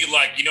going to be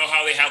like, you know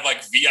how they have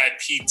like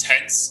VIP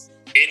tents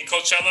in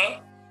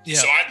Coachella. Yeah.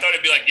 So I thought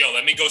it'd be like, yo,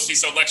 let me go see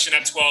Selection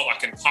at 12. I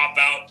can pop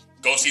out,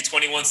 go see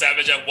 21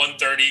 Savage at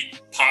 1:30,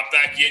 pop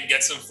back in,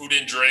 get some food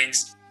and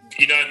drinks.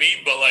 You know what I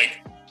mean? But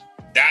like,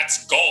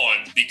 that's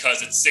gone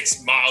because it's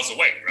 6 miles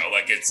away, bro.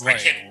 Like I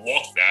can't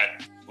walk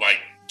that. Like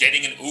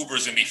getting an Uber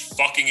is gonna be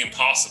fucking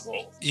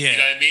impossible. Yeah. You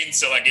know what I mean?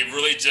 So like, it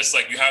really just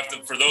like, you have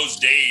to, for those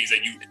days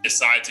that you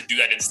decide to do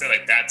that instead,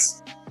 like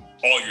that's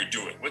all you're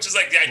doing, which is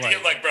like the idea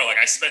of like, bro, like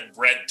I spent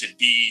bread to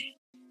be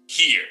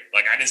here.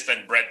 Like I didn't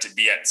spend bread to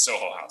be at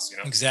Soho House, you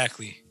know?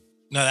 Exactly.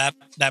 No,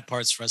 that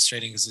part's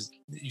frustrating because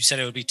you said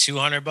it would be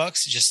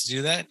 $200 just to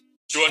do that.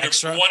 200,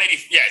 extra?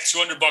 180, yeah,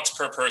 $200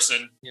 per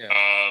person. Yeah.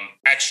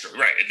 Extra,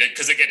 right?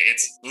 Because again,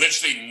 it's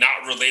literally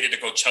not related to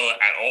Coachella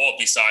at all.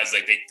 Besides,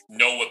 like they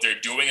know what they're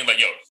doing and like,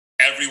 yo,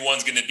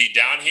 everyone's gonna be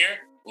down here.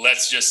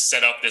 Let's just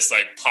set up this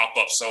like pop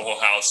up Soho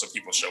House so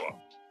people show up.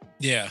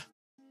 Yeah.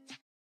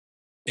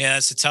 Yeah,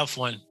 that's a tough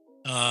one.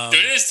 Dude,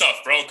 it is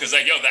tough, bro, because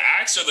like, yo, the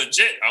acts are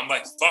legit. I'm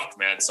like, fuck,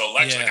 man.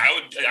 Selection, Yeah.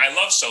 I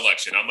love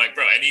selection. I'm like,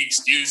 bro, any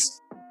excuse.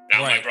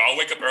 And I'm like, bro, I'll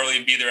wake up early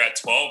and be there at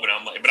 12. And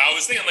I'm like, but I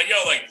was thinking, like, yo,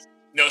 like,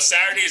 no,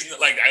 Saturdays,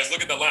 like, I was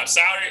looking at the lineup.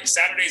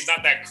 Saturday's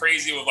not that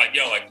crazy with like,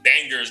 yo, like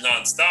bangers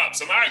nonstop.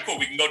 So I'm like, all right, cool.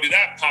 We can go do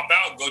that, pop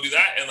out, go do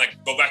that, and like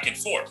go back and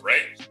forth,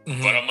 right?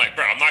 Mm-hmm. But I'm like,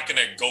 bro, I'm not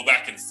gonna go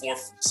back and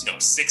forth,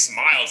 6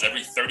 miles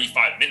every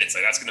 35 minutes.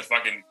 Like, that's gonna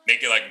fucking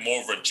make it like more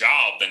of a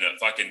job than a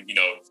fucking,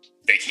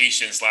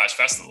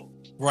 vacation/festival.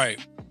 Right.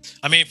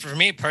 I mean, for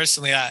me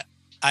personally,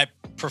 I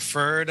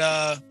preferred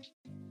the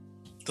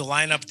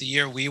lineup the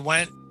year we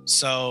went.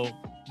 So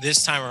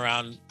this time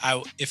around,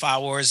 if I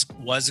was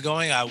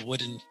going, I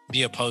wouldn't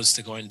be opposed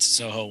to going to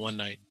Soho one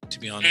night, to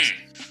be honest.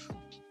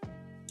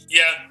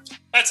 Yeah,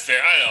 that's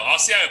fair. I don't know. I'll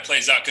see how it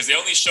plays out because they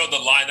only showed the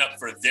lineup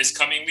for this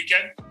coming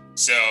weekend.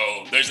 So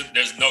there's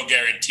no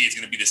guarantee it's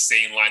going to be the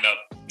same lineup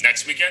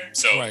next weekend.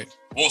 So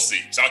We'll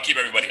see. So I'll keep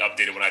everybody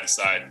updated when I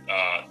decide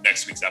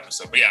next week's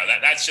episode. But yeah,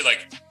 that shit,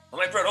 like, I'm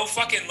like, bro,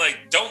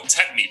 don't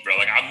tempt me, bro.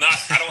 Like, I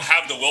don't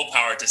have the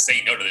willpower to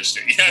say no to this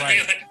shit. You know what I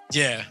mean? Like,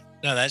 yeah.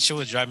 No, that shit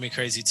would drive me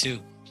crazy too.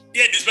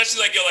 Yeah,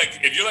 especially like,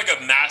 if you're like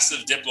a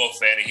massive Diplo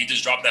fan and he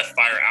just dropped that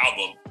fire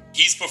album,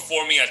 he's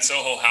performing at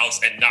Soho House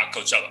and not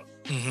Coachella.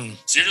 Mm-hmm.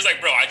 So you're just like,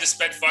 bro, I just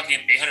spent fucking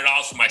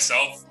 $800 for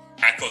myself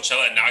at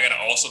Coachella and now I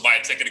gotta also buy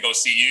a ticket to go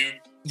see you.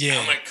 Yeah.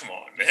 And I'm like, come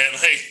on, man.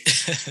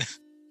 Like,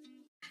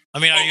 I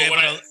mean, are you able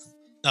to?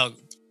 No,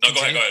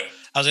 go ahead.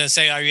 I was gonna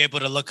say, are you able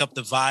to look up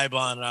the vibe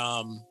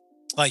on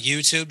like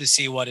YouTube to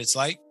see what it's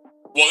like?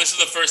 Well, this is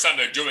the first time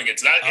they're doing it,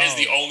 so that is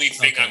the only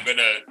thing I'm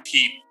gonna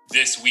peep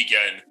this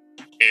weekend.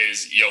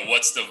 Is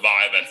what's the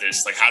vibe at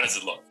this? Like, how does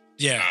it look?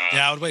 Yeah,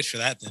 I would wait for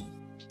that then.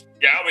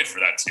 Yeah, I'll wait for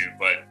that too.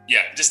 But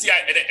yeah, just the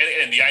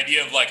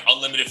idea of like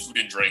unlimited food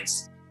and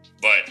drinks.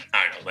 But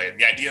I don't know, like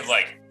the idea of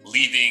like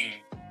leaving,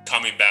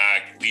 coming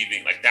back,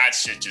 leaving, like that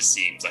shit just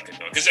seems like a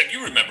no. Because like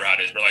you remember how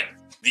it is, but like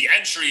the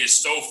entry is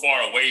so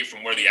far away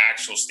from where the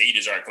actual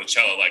stages are at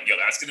Coachella. Like,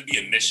 that's gonna be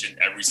a mission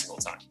every single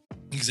time.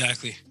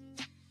 Exactly.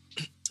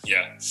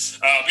 Yeah.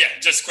 Yeah,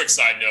 just a quick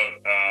side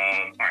note.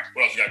 All right,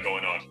 what else you got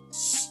going on?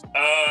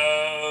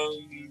 All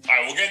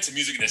right, we'll get into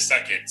music in a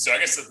second. So I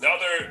guess the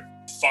other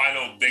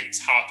final big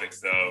topic,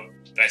 though,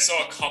 that I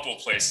saw a couple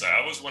places. I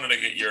always wanted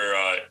to get your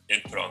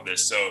input on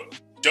this. So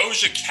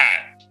Doja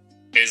Cat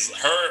is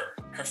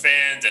her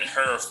fans and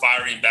her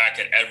firing back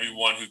at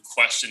everyone who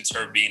questions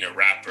her being a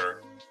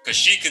rapper because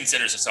she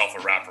considers herself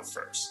a rapper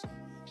first.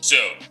 So,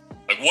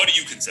 like, what do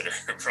you consider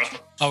her, bro?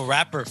 A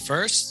rapper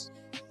first?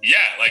 Yeah,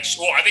 like,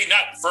 well, I think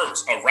not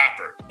first, a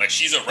rapper. Like,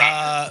 she's a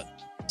rapper.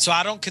 So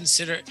I don't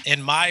consider,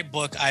 in my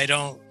book, I'd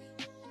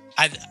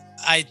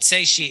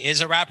say she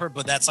is a rapper,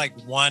 but that's like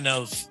one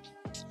of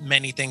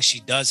many things she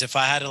does. If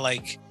I had to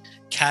like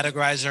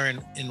categorize her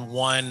in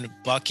one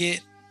bucket,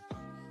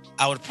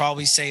 I would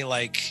probably say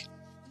like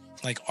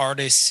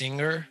artist,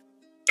 singer.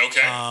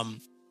 Okay.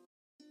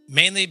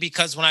 Mainly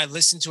because when I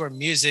listen to her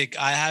music,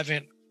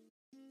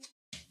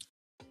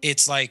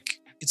 it's like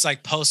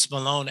Post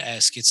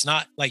Malone-esque. It's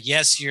not like,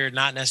 yes, you're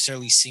not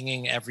necessarily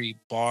singing every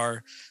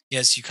bar.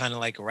 Yes, you kind of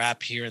like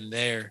rap here and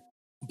there,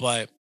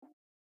 but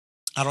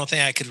I don't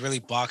think I could really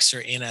box her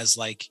in as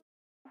like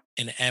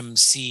an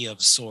MC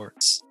of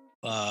sorts,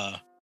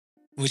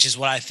 which is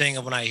what I think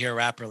of when I hear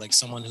rapper, like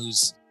someone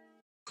who's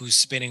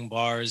spinning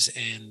bars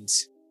and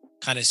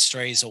kind of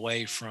strays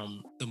away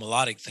from the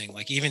melodic thing.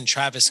 Like even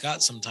Travis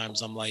Scott,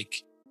 sometimes I'm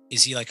like,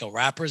 is he like a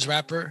rapper's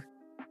rapper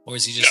or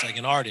is he just like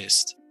an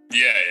artist?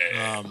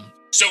 Yeah.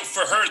 So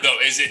for her though,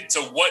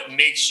 what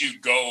makes you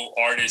go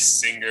artist,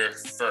 singer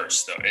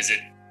first though? Is it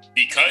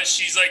because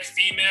she's like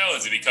female?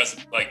 Is it because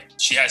like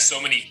she has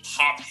so many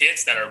pop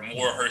hits that are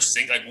more her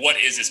sing? Like, what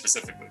is it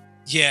specifically?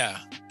 Yeah.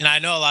 And I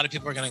know a lot of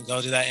people are going to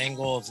go to that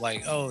angle of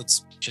like, oh,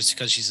 it's just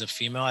because she's a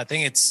female. I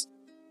think it's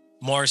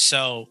more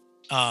so,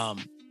 I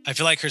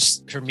feel like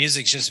her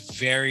music's just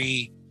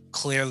very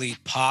clearly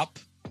pop.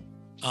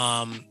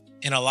 And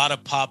a lot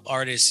of pop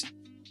artists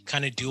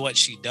kind of do what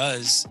she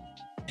does.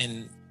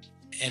 And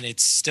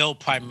it's still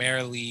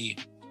primarily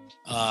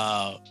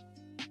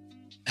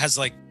has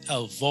like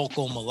a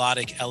vocal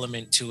melodic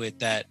element to it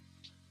that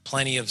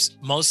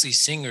mostly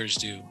singers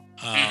do.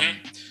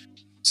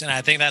 So and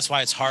I think that's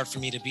why it's hard for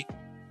me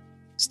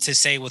to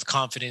say with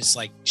confidence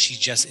like she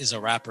just is a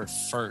rapper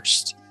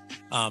first.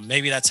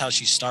 Maybe that's how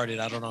she started.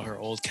 I don't know her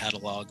old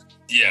catalog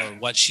or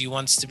what she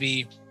wants to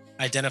be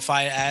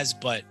identified as,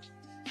 but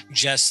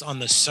just on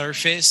the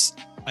surface,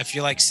 I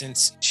feel like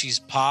since she's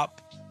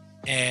pop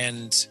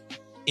and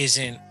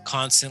isn't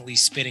constantly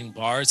spitting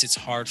bars, it's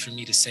hard for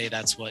me to say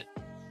that's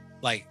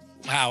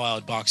how I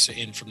would box her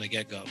in from the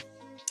get-go.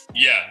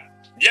 Yeah,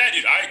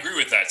 dude, I agree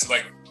with that. So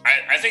like,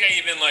 I think I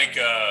even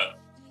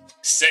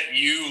sent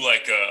you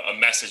like a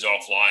message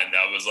offline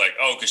that was like,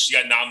 oh, because she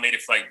got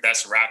nominated for like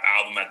best rap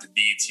album at the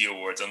BET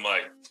Awards. I'm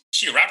like, is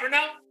she a rapper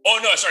now? Oh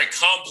no, sorry,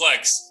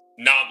 Complex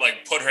not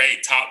like put her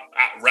top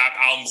rap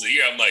albums of the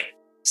year. I'm like,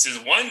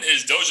 Since when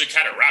is Doja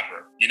Cat a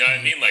rapper? You know what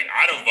I mean? Like,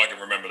 I don't fucking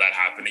remember that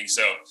happening.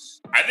 So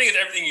I think it's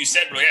everything you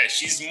said, bro. Yeah,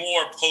 she's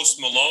more Post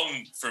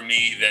Malone for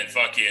me than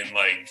fucking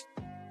like,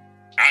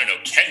 I don't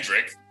know,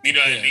 Kendrick. You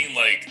know what I mean?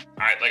 Like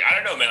I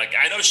don't know, man. Like,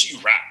 I know she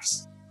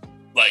raps,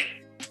 like,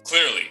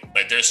 clearly,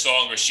 like there's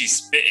songs where she's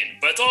spitting,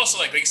 but it's also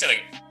like you said,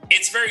 like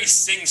it's very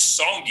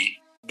sing-songy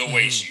the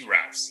way she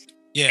raps.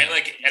 Yeah, and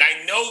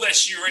I know that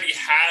she already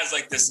has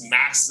like this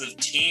massive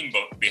team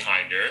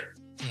behind her.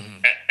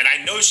 And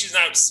I know she's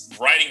not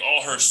writing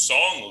all her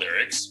song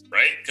lyrics,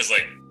 right? Because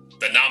like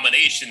the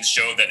nominations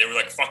showed that there were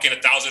like fucking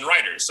 1,000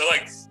 writers. So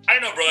like, I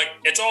don't know, bro. Like,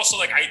 it's also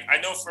like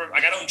I know for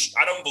like I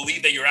don't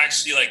believe that you're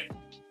actually like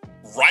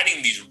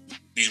writing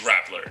these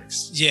rap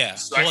lyrics. Yeah.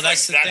 So well,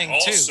 that's like the thing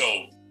also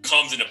too.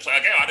 Comes into play.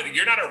 Like, hey,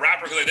 you're not a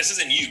rapper. Like, this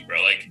isn't you,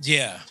 bro. Like,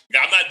 yeah,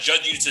 I'm not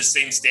judging you to the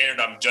same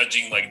standard I'm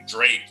judging like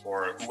Drake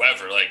or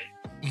whoever. Like,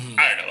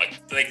 I don't know.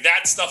 Like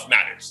that stuff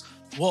matters.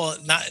 Well,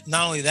 not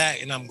only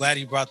that, and I'm glad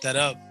you brought that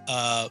up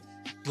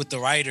with the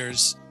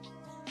writers.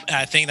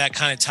 I think that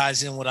kind of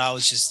ties in what I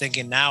was just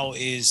thinking now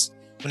is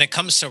when it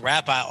comes to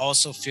rap, I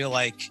also feel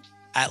like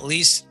at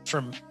least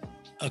for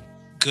a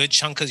good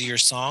chunk of your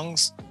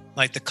songs,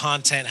 like the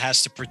content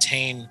has to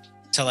pertain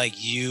to like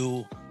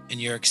you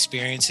and your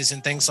experiences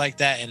and things like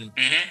that. And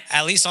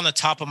at least on the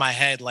top of my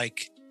head,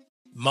 like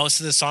most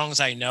of the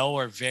songs I know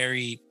are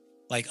very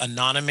like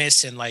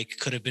anonymous and like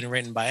could have been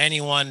written by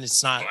anyone.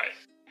 It's not... Right.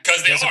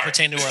 Because they doesn't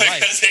pertain to her life.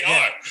 Because they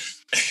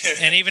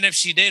are. And even if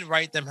she did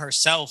write them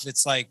herself,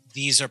 it's like,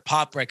 these are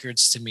pop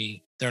records to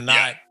me. They're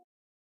not,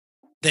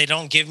 they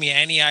don't give me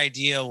any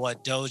idea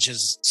what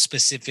Doja's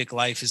specific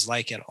life is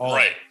like at all.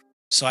 Right.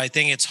 So I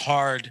think it's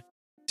hard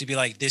to be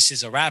like, this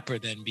is a rapper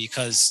then,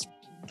 because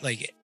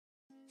like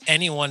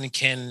anyone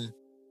can,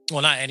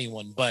 well, not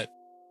anyone, but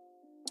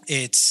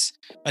it's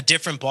a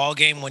different ball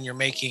game when you're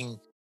making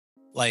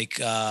like,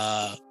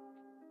 kind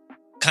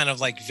of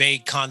like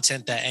vague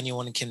content that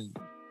anyone can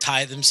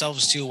tie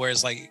themselves to,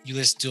 whereas like you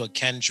listen to a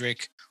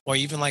Kendrick or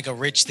even like a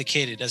Rich the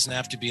Kid, it doesn't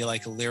have to be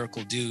like a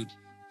lyrical dude,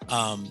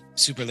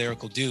 super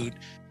lyrical dude.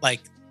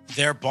 Like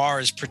their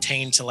bars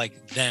pertain to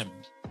like them.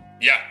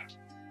 Yeah.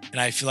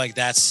 And I feel like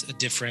that's a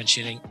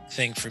differentiating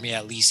thing for me,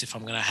 at least if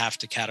I'm gonna have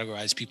to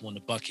categorize people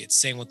into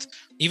buckets. Same with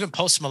even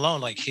Post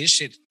Malone, like his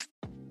shit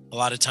a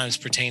lot of times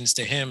pertains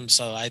to him.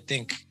 So I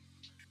think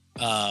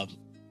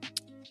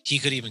he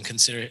could even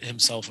consider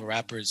himself a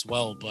rapper as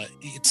well, but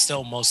it's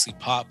still mostly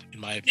pop in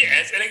my opinion.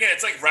 Yeah, and again,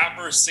 it's like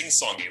rappers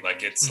sing-songy.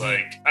 Like it's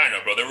like, I don't know,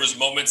 bro. There was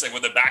moments like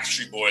when the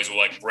Backstreet Boys will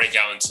like break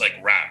out into like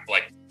rap.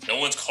 Like no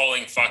one's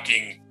calling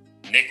fucking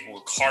Nick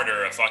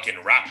Carter a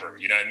fucking rapper.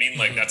 You know what I mean?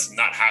 Like that's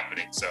not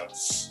happening. So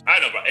I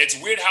don't know, bro. It's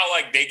weird how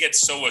like they get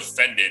so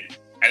offended.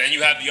 And then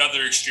you have the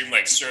other extreme,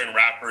 like certain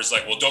rappers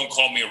like, well, don't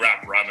call me a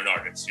rapper. I'm an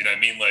artist. You know what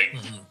I mean? Like,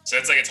 so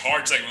it's like, it's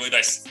hard to like really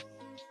like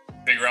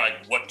figure out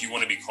like what do you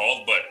want to be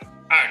called, but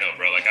I don't know,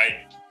 bro. Like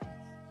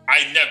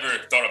I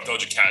never thought of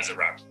Doja Cat as a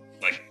rapper,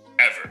 like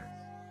ever,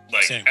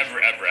 like Same.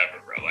 ever,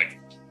 bro. Like,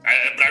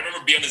 but I remember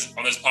being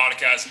on this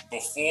podcast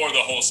before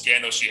the whole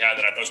scandal she had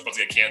that I thought was supposed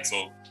to get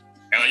canceled,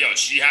 and like, yo,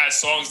 she has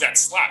songs that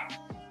slap,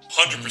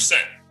 100%.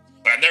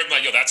 But I've never been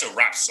like, yo, that's a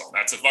rap song.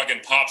 That's a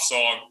fucking pop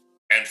song.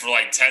 And for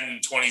like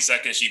 10, 20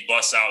 seconds, she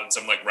busts out in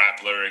some like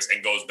rap lyrics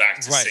and goes back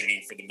to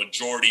singing for the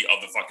majority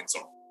of the fucking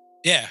song.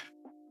 Yeah.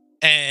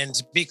 And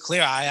to be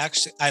clear,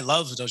 I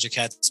love Doja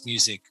Cat's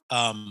music.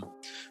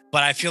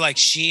 But I feel like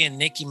she and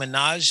Nicki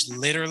Minaj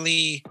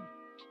literally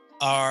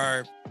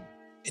are...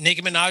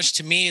 Nicki Minaj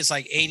to me is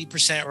like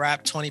 80%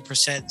 rap,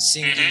 20%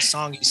 singing,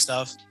 songy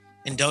stuff.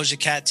 And Doja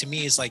Cat to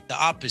me is like the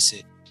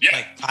opposite. Yeah.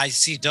 Like I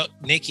see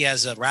Nicki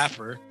as a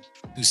rapper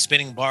who's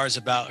spitting bars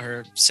about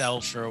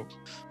herself or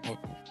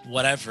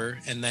whatever.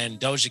 And then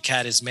Doja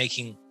Cat is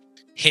making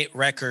hit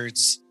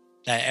records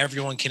that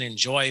everyone can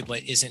enjoy,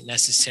 but isn't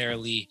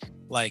necessarily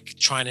like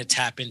trying to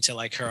tap into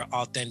like her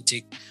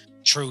authentic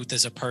truth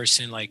as a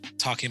person, like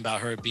talking about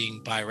her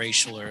being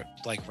biracial or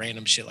like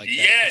random shit like that.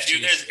 Yeah,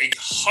 dude, there's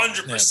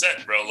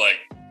 100%, bro. Like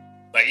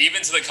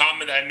even to the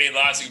comment that I made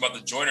last week about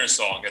the Joyner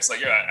song, it's like,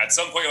 yeah, at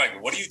some point,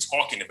 like, what are you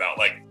talking about?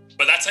 Like,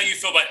 but that's how you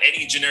feel about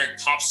any generic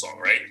pop song,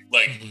 right?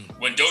 Like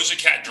when Doja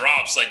Cat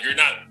drops, like you're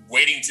not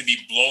waiting to be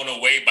blown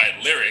away by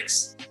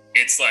lyrics.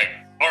 It's like,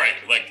 all right,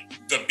 like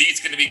the beat's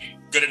gonna be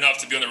good enough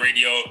to be on the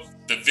radio.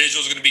 The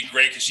visuals are gonna be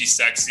great because she's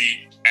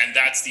sexy, and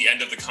that's the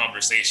end of the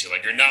conversation.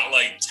 Like you're not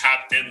like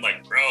tapped in,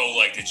 like, bro,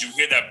 like did you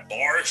hear that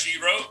bar she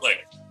wrote?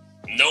 Like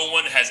no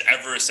one has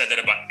ever said that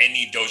about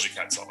any Doja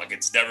Cat song. Like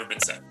it's never been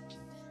said.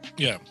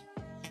 Yeah.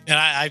 And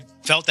I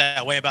felt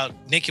that way about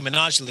Nicki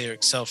Minaj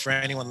lyrics. So for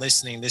anyone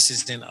listening, this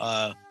isn't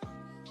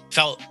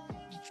felt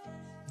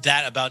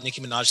that about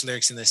Nicki Minaj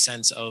lyrics in the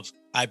sense of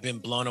I've been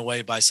blown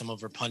away by some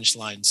of her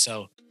punchlines.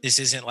 So this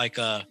isn't like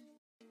a,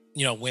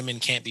 women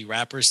can't be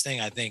rappers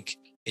thing. I think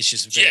it's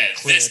just very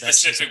clear. This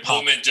specific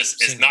woman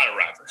just is not a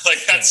rapper. Like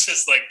that's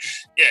just like,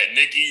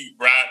 Nicki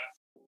rap,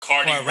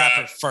 Cardi or a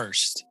rapper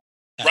first.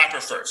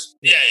 Rapper first.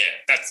 Yeah.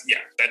 That's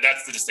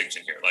the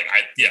distinction here. Like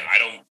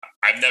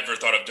I've never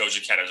thought of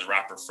Doja Cat as a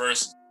rapper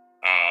first.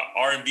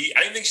 R&B.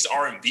 I don't think she's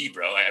R&B,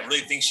 bro. I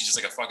really think she's just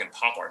like a fucking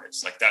pop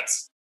artist. Like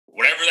that's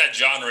whatever that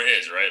genre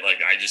is, right? Like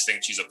I just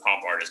think she's a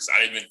pop artist.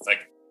 I didn't even like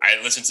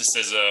I listen to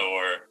SZA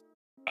or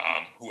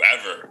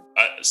whoever,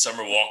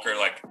 Summer Walker.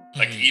 Like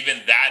even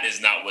that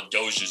is not what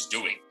Doja's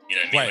doing. You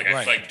know what I mean?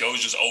 I feel like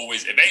Doja's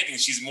always, if anything,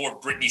 she's more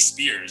Britney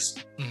Spears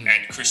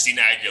and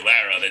Christina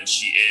Aguilera than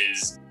she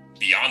is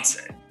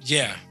Beyonce.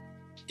 Yeah.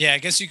 Yeah, I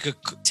guess you could,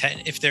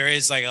 if there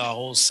is like a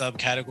whole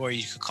subcategory,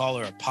 you could call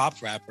her a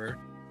pop rapper.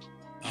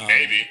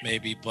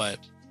 Maybe, but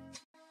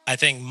I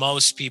think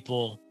most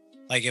people,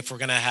 like if we're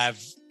going to have,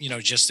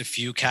 just a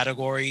few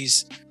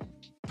categories,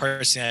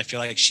 personally, I feel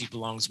like she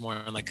belongs more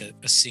in like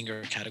a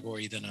singer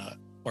category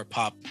or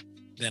pop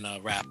than a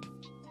rap.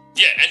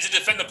 Yeah, and to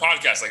defend the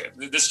podcast, like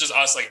this is just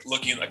us like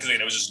looking, like, because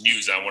it was just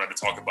news and I wanted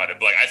to talk about it.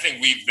 But like I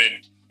think we've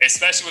been,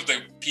 especially with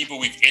the people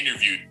we've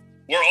interviewed,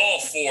 we're all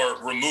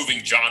for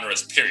removing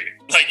genres, period.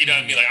 Like, you know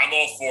what I mean? Like I'm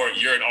all for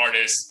you're an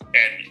artist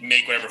and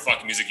make whatever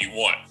fucking music you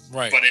want.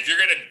 Right. But if you're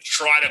gonna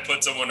try to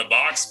put someone in a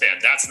box, fam,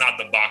 that's not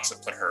the box to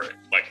put her in.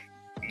 Like,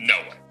 no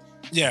way.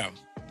 Yeah.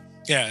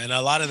 Yeah. And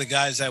a lot of the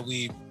guys that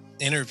we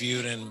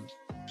interviewed and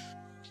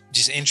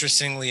just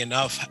interestingly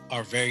enough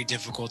are very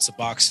difficult to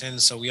box in.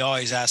 So we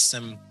always ask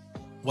them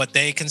what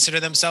they consider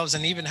themselves,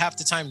 and even half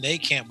the time they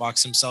can't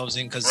box themselves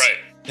in because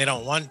they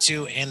don't want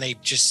to and they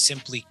just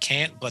simply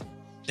can't, but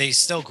they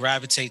still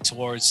gravitate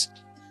towards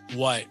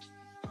what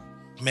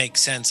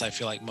makes sense, I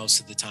feel like, most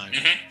of the time.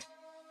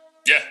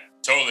 Yeah,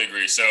 totally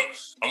agree. So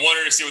I'm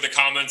wondering to see what the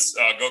comments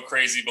go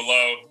crazy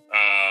below.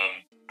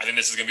 I think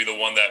this is going to be the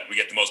one that we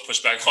get the most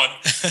pushback on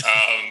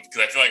because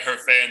I feel like her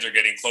fans are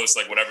getting close,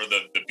 like whatever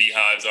the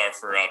beehives are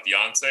for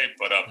Beyonce.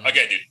 But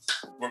again,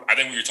 dude, I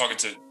think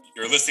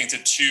you're listening to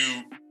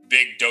two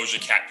big Doja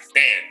Cat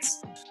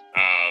fans,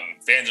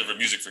 fans of her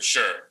music for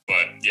sure.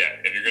 But yeah,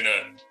 if you're going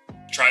to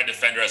try to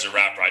defend her as a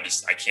rapper, I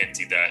can't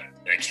see that.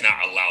 And I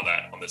cannot allow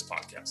that on this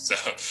podcast. So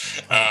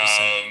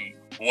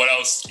what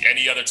else?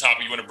 Any other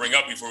topic you want to bring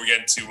up before we get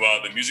into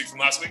the music from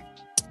last week?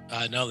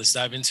 No, let's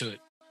dive into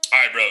it. All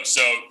right, bro.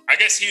 So I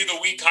guess Heat of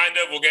the Week, kind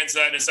of. We'll get into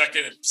that in a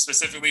second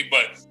specifically,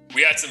 but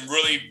we had some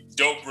really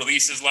dope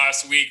releases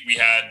last week. We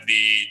had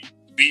the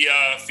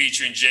Bia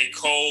featuring J.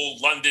 Cole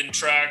London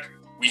track.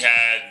 We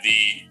had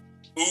the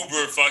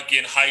uber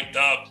fucking hyped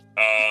up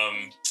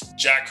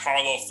Jack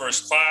Harlow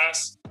First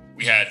Class.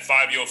 We had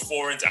Fabio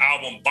Foreign's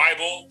album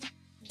Bible.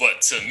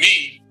 But to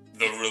me,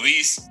 the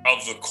release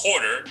of the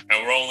quarter,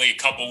 and we're only a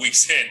couple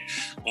weeks in,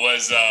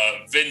 was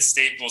Vince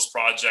Staples'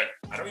 project.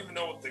 I don't even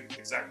know what the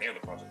exact name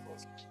of the project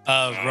was.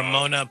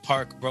 Ramona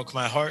Park Broke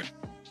My Heart.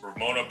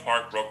 Ramona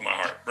Park Broke My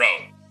Heart. Bro,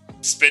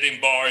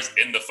 spitting bars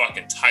in the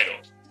fucking title.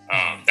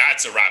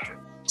 That's a rapper.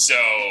 So,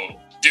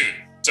 dude,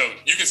 so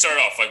you can start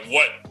off. Like,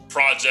 what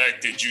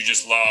project did you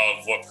just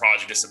love? What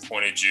project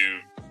disappointed you?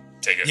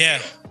 Take it. Yeah.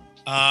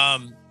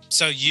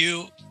 So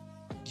you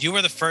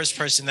were the first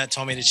person that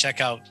told me to check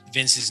out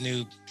Vince's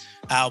new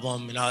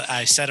album, and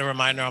I set a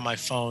reminder on my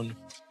phone.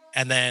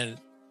 And then,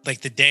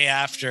 like the day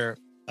after,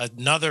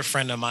 another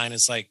friend of mine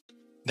is like,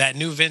 "That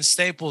new Vince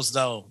Staples,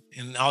 though,"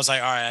 and I was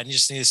like, "All right, I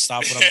just need to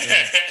stop what I'm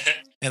doing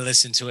and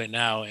listen to it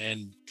now."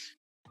 And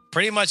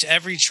pretty much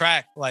every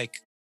track like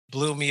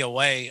blew me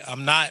away.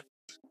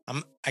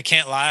 I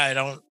can't lie, I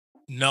don't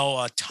know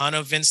a ton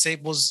of Vince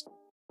Staples'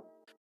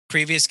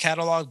 previous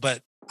catalog,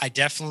 but I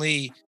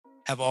definitely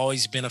have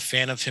always been a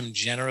fan of him,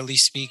 generally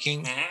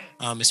speaking.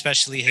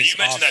 Especially his. And you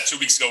mentioned that 2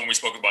 weeks ago when we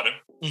spoke about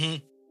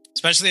him.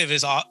 Especially of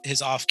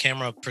his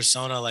off-camera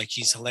persona. Like,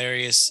 he's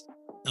hilarious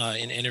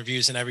in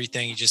interviews and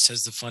everything. He just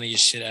says the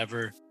funniest shit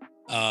ever.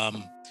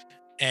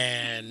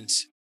 And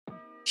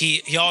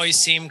he always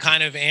seemed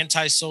kind of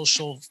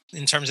antisocial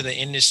in terms of the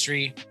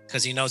industry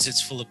because he knows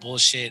it's full of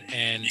bullshit.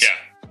 And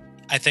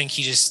I think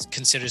he just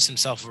considers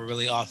himself a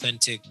really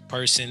authentic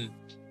person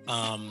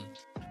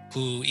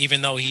who,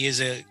 even though he is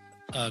a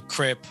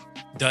Crip,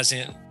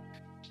 doesn't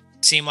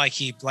seem like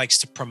he likes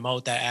to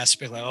promote that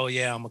aspect, like, oh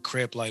yeah, I'm a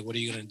Crip, like what are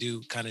you gonna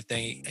do, kind of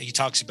thing. He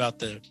talks about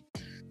the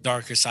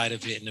darker side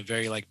of it in a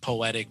very like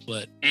poetic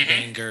but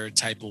anger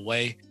type of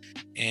way.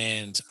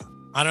 And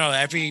I don't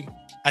know,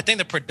 I think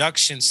the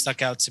production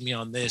stuck out to me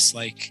on this.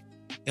 Like,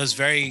 it was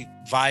very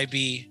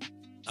vibey. It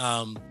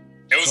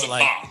was a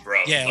bop,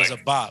 bro. Yeah, it was a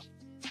bop.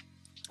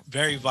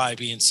 Very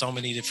vibey in so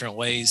many different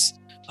ways.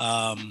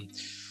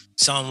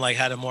 Some like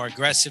had a more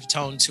aggressive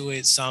tone to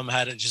it. Some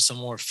had just a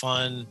more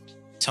fun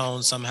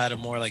tone. Some had a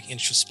more like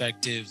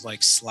introspective,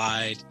 like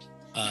slide,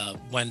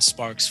 When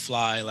Sparks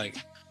Fly, like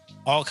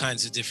all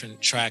kinds of different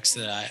tracks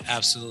that I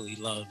absolutely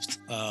loved.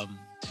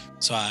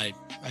 So I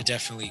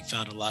definitely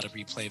found a lot of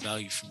replay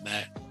value from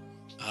that.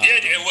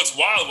 And what's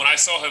wild, when I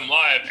saw him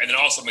live, and then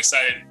also I'm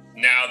excited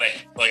now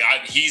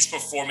that he's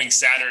performing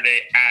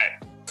Saturday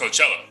at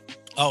Coachella.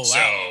 Oh, wow.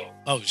 So,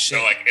 oh, shit.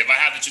 So, like, if I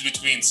have to choose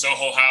between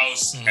Soho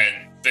House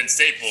and Vince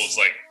Staples,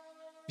 like,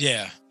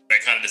 yeah,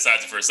 that kind of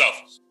decides it for itself.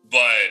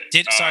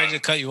 But sorry to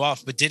cut you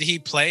off, but did he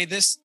play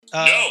this?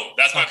 No,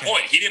 that's my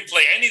point. He didn't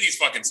play any of these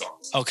fucking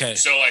songs. Okay.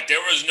 So, like, there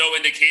was no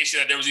indication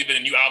that there was even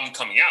a new album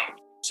coming out.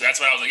 So that's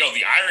why I was like, yo,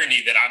 the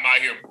irony that I'm out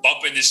here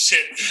bumping this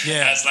shit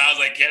as loud as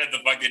I can at the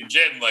fucking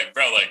gym. Like,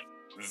 bro, like,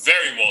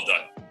 very well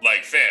done.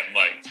 Like, fam,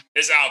 like,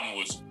 this album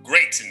was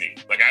great to me.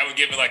 Like, I would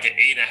give it like an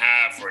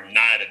 8.5 or a 9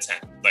 out of 10.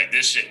 Like,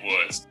 this shit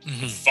was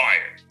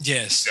fire.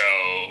 Yes. So,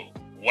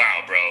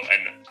 wow, bro.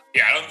 And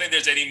yeah, I don't think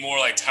there's any more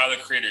like Tyler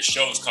Creator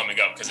shows coming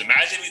up. Because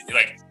imagine,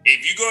 like,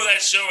 if you go to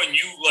that show and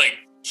you like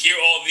hear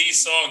all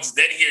these songs,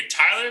 then hear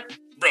Tyler,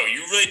 bro,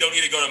 you really don't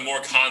need to go to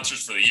more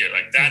concerts for the year.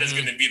 Like, that is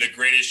going to be the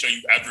greatest show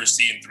you ever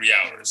see in 3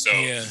 hours. So,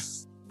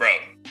 bro,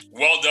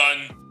 well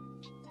done.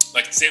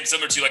 Like,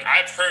 similar to, like,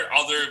 I've heard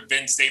other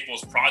Vince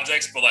Staples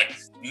projects, but, like,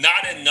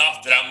 not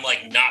enough that I'm,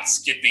 like, not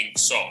skipping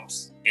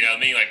songs. You know what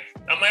I mean? Like,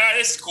 I'm like,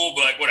 this is cool,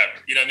 but, like, whatever.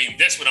 You know what I mean?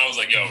 This one, I was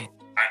like, yo,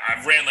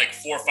 I ran, like,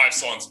 4 or 5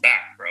 songs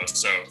back, bro.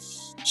 So,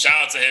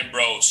 shout out to him,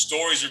 bro.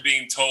 Stories are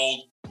being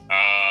told.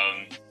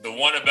 The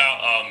one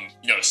about,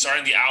 you know,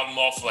 starting the album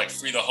off with, like,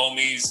 Free the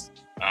Homies.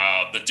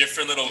 The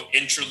different little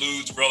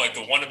interludes, bro. Like,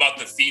 the one about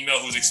the female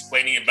who's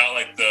explaining about,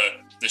 like,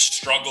 the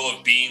struggle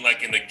of being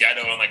like in the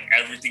ghetto and like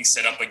everything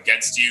set up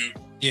against you.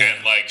 Yeah.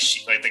 And like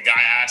the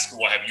guy asked,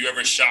 well, have you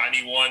ever shot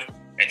anyone?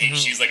 And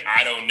she's like,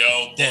 I don't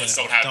know. Bullets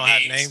don't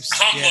have names.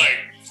 I'm like,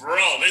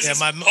 bro, this is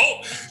a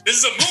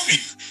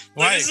movie.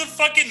 Like, this is a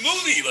fucking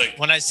movie. Like,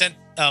 when I sent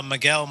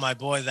Miguel, my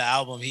boy, the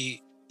album,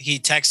 he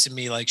texted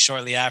me like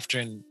shortly after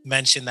and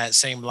mentioned that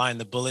same line,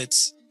 the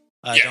bullets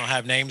don't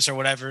have names or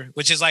whatever,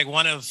 which is like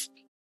one of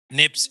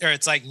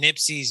it's like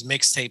Nipsey's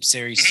mixtape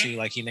series too.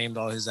 Like, he named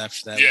all his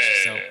after that.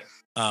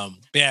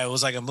 It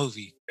was like a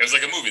movie. It was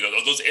like a movie though.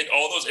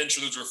 All those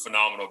interludes were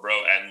phenomenal, bro.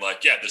 And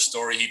like, the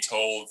story he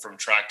told from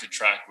track to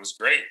track was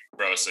great,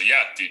 bro. So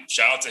yeah, dude,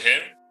 shout out to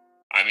him.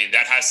 I mean,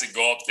 that has to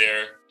go up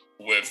there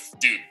with,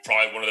 dude,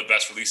 probably one of the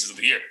best releases of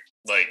the year.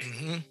 Like,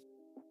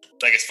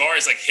 like as far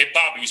as like hip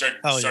hop, you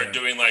start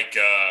doing like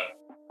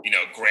you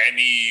know,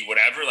 Grammy,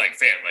 whatever, like,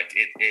 fam, like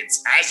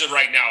it's as of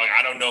right now, like,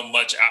 I don't know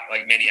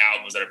many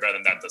albums that are better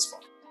than that thus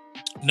far.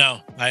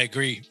 No, I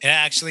agree. It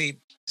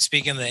actually,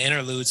 speaking of the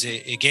interludes,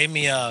 it gave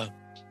me a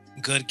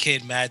Good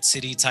Kid, Mad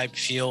City type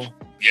feel.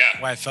 Yeah.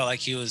 Where I felt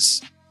like he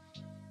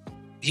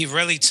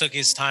really took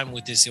his time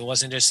with this. It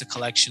wasn't just a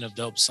collection of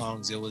dope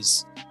songs.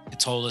 It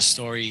told a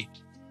story,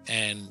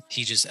 and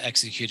he just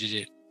executed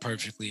it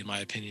perfectly, in my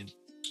opinion.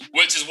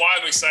 Which is why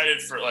I'm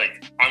excited for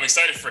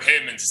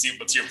him, and to see,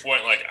 but to your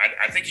point, like,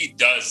 I think he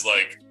does,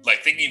 like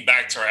thinking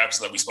back to our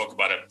episode that we spoke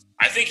about him,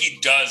 I think he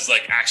does,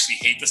 like, actually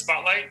hate the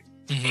spotlight,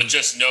 but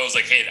just knows,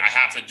 like, hey, I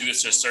have to do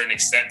this to a certain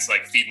extent to,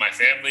 like, feed my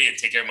family and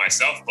take care of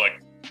myself. But,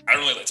 like, I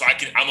don't really, so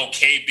I'm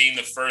okay being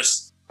the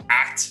first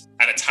act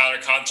at a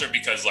Tyler concert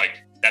because,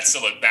 like, that's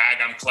still a bag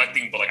I'm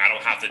collecting, but, like, I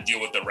don't have to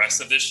deal with the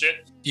rest of this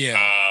shit. Yeah.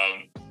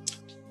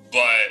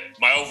 But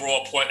my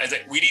overall point is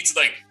that we need to,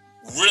 like,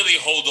 really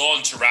hold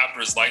on to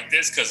rappers like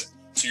this, because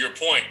to your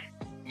point,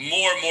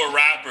 more and more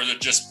rappers are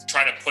just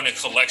trying to put a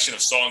collection of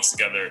songs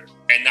together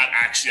and not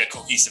actually a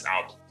cohesive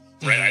album,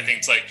 right? I think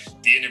it's like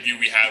the interview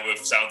we had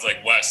with Sounds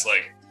Like West,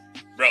 like,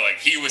 bro, like,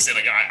 he was saying,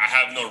 like, I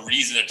have no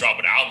reason to drop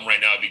an album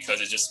right now because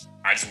I just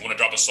want to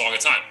drop a song at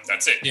a time.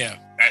 That's it. Yeah.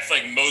 And I feel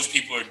like most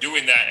people are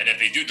doing that, and if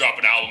they do drop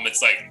an album,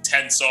 it's like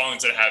 10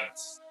 songs that have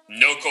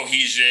no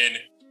cohesion.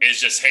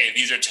 It's just, hey,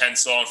 these are 10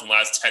 songs from the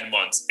last 10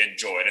 months.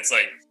 Enjoy. And it's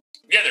like,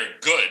 yeah, they're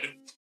good,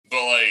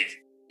 but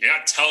like, you're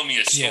not telling me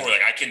a story. Yeah.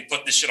 Like, I can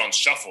put this shit on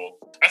shuffle.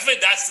 I feel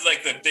like that's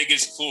like the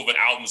biggest clue of an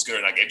album's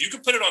good. Like, if you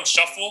could put it on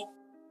shuffle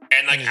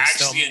and like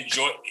actually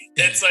enjoy,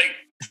 it's like,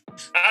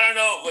 I don't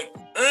know, like,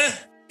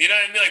 you know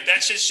what I mean? Like,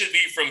 that shit should be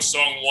from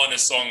song 1 to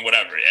song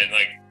whatever, and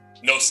like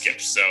no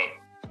skips. So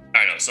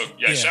I don't know. So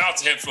yeah, shout out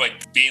to him for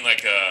like being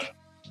like a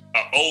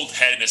old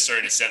head in a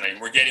certain extent. Like,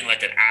 we're getting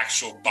like an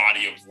actual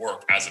body of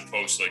work as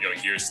opposed to like, yo,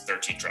 here's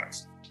 13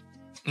 tracks.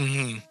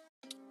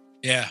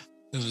 Yeah.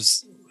 It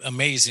was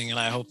amazing, and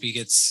I hope he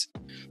gets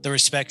the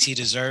respect he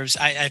deserves.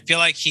 I feel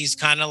like he's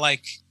kind of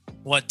like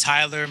what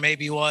Tyler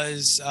maybe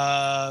was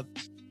 8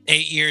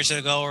 years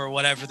ago or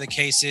whatever the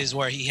case is,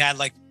 where he had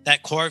like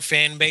that core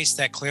fan base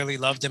that clearly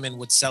loved him and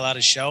would sell out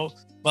a show,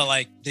 but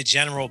like the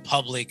general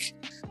public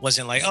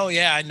wasn't like, oh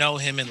yeah, I know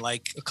him and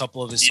like a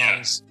couple of his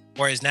songs.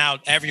 Whereas now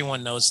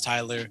everyone knows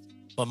Tyler,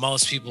 but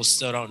most people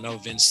still don't know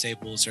Vince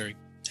Staples or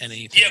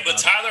anything. Yeah, but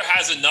Tyler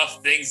has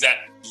enough things that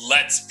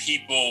lets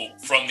people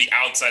from the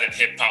outside of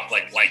hip hop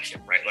like him,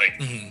 right? Like,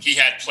 he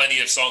had plenty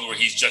of songs where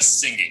he's just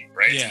singing,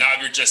 right? Yeah. So now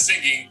if you're just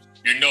singing,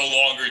 you're no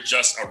longer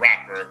just a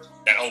rapper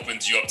that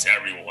opens you up to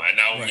everyone. And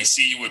now when we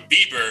see you with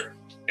Bieber,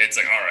 it's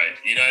like, all right,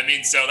 you know what I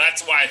mean? So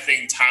that's why I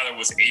think Tyler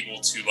was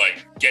able to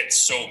like get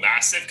so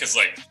massive, because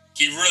like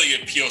he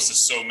really appeals to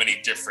so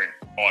many different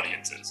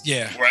audiences.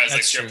 Yeah. Whereas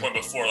like to your point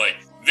before, like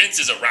Vince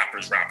is a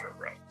rapper's rapper,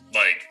 bro.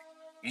 Like,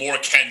 more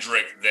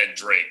Kendrick than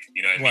Drake,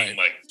 you know what I mean?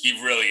 Like, he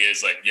really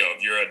is like, yo,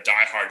 if you're a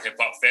diehard hip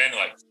hop fan,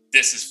 like,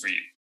 this is for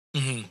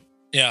you.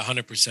 Yeah,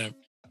 100%.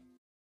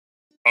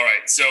 All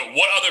right, so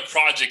what other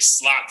projects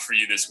slapped for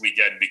you this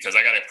weekend? Because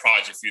I got a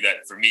project for you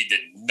that for me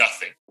did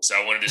nothing.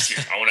 So I wanted to see.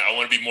 I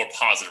want to be more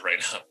positive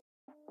right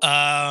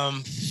now.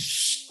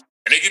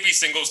 And it could be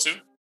singles too.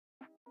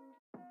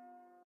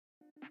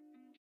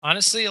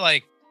 Honestly,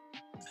 like,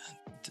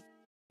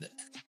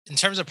 in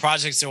terms of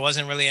projects, there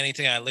wasn't really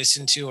anything I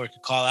listened to or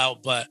could call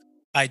out, but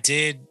I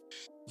did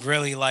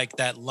really like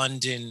that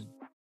London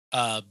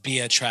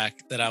Bia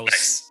track that I was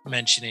Nice.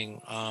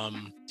 mentioning.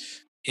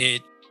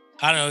 It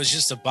I don't know, it was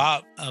just a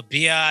bop.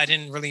 Bia, I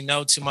didn't really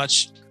know too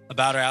much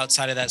about her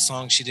outside of that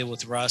song she did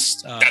with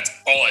Rust. That's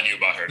all I knew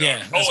about her. Though.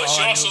 Yeah. Oh,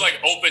 she also like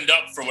opened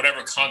up for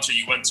whatever concert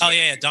you went to. Oh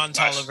yeah, Don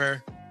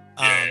Toliver.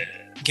 Yeah.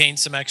 Gained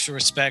some extra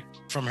respect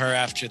from her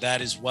after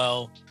that as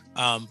well.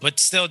 But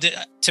still,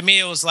 to me,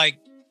 it was like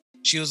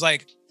she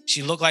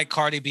looked like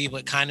Cardi B,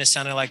 but kind of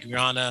sounded like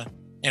Rihanna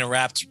and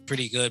rapped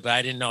pretty good. But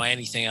I didn't know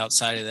anything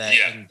outside of that.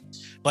 Yeah.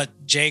 But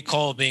J.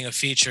 Cole being a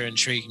feature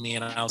intrigued me,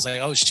 and I was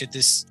like, oh shit,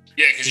 this.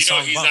 Yeah, because you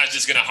know he's not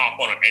just gonna hop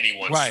on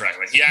anyone's track.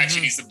 Like he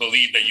actually needs to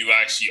believe that you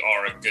actually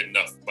are a good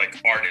enough like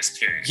artist.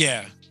 Period.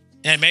 Yeah,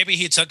 and maybe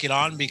he took it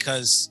on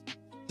because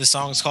the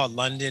song's called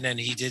London, and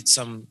he did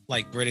some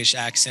like British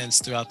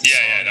accents throughout the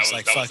song. Yeah, that was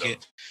like fuck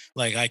it,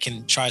 like I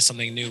can try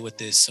something new with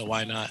this, so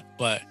why not?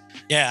 But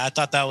yeah, I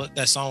thought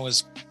that song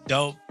was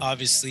dope.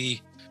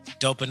 Obviously,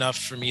 dope enough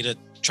for me to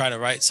try to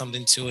write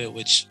something to it,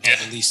 which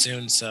I'll release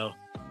soon. So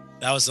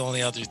that was the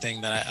only other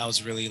thing that I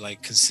was really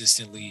like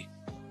consistently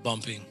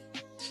bumping.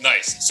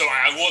 Nice. So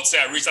I will say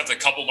I reached out to a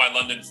couple of my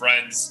London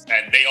friends,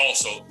 and they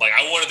also like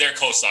I wanted their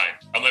cosign.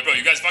 I'm like, bro,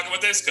 you guys fucking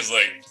with this? Because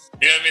like,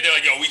 you know what I mean? They're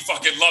like, yo, we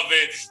fucking love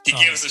it. He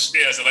gave us a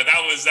shit. So like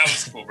that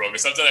was cool, bro.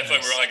 Because sometimes I feel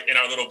like we're like in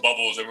our little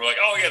bubbles, and we're like,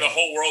 oh yeah, the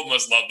whole world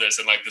must love this,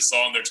 and like the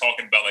song they're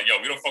talking about, like,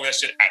 yo, we don't fuck with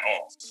that shit at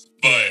all.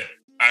 But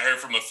I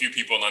heard from a few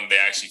people in London they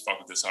actually fuck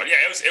with this hard.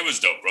 Yeah, it was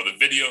dope, bro. The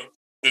video,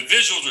 the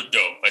visuals were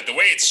dope. Like the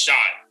way it's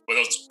shot with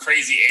those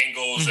crazy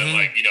angles and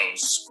like, you know,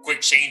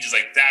 quick changes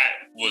like that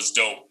was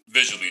dope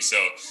visually. So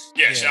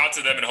yeah, shout out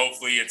to them, and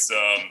hopefully it's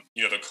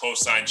you know, the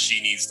cosign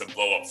she needs to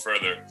blow up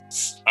further.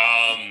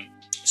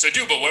 So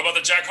dude, but what about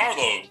the Jack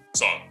Harlow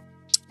song?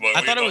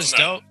 I thought it was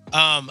dope.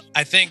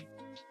 I think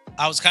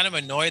I was kind of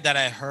annoyed that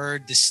I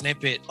heard the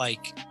snippet,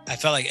 like I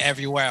felt like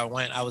everywhere I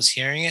went I was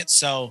hearing it.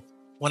 So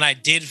when I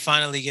did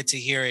finally get to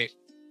hear it,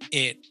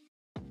 it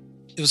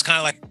was kind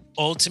of like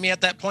old to me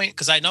at that point,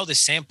 because I know the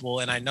sample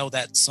and I know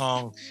that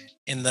song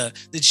in the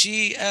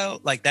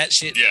GL, like that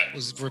shit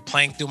was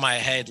replaying through my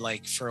head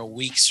like for a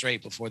week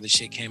straight before the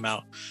shit came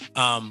out.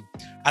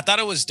 I thought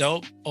it was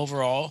dope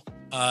overall.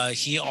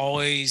 He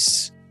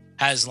always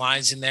has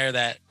lines in there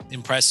that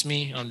impress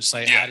me. I'm just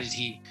like, how did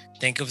he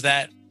think of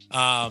that?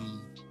 I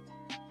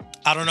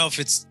don't know if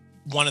it's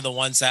one of the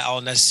ones that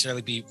I'll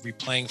necessarily be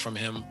replaying from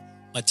him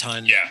a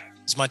ton. Yeah.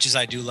 As much as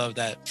I do love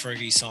that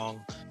Fergie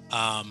song.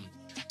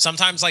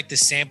 Sometimes like the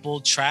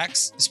sampled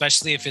tracks,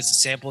 especially if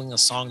it's sampling a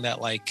song that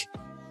like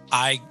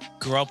I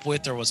grew up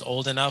with or was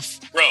old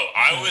enough. Bro,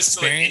 I was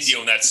still in India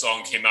when that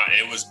song came out, and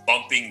it was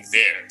bumping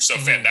there. So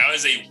fam, that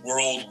was a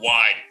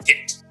worldwide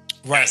hit.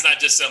 Right. That's not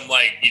just some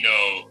like, you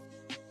know,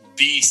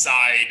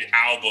 B-side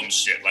album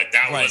shit. Like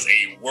that was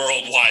a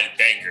worldwide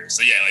banger.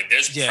 So yeah, like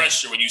there's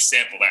pressure when you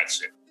sample that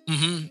shit.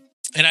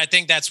 And I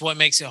think that's what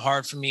makes it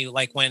hard for me.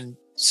 Like when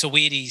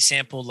Saweetie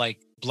sampled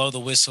like Blow the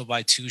Whistle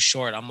by Too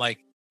Short, I'm like,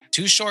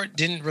 Too Short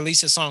didn't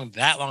release a song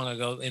that long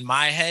ago in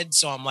my head.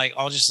 So I'm like,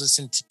 I'll just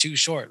listen to Too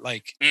Short.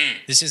 Like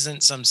this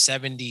isn't some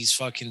 70s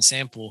fucking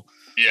sample.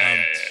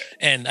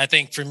 And I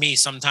think for me,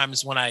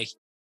 sometimes when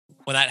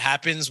that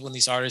happens, when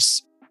these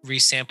artists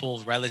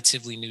resample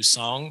relatively new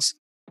songs,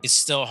 it's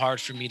still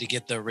hard for me to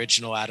get the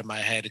original out of my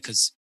head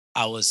because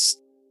I was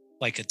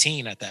like a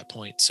teen at that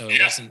point. So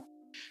it wasn't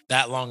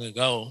that long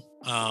ago.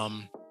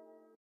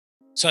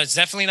 So it's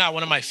definitely not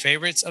one of my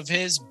favorites of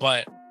his,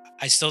 but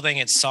I still think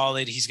it's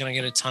solid. He's gonna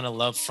get a ton of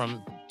love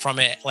from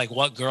it. Like,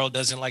 what girl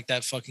doesn't like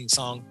that fucking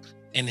song?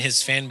 And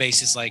his fan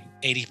base is like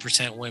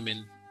 80%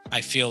 women. I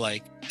feel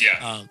like,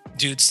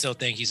 dudes still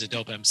think he's a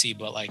dope MC,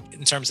 but like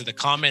in terms of the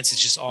comments, it's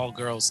just all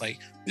girls like,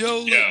 yo,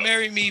 look,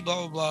 marry me,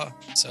 blah blah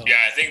blah. So yeah,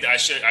 I think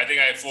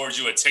I forwarded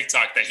you a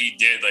TikTok that he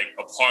did like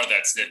a part of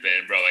that snippet,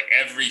 and bro, like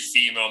every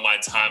female on my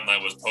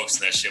timeline was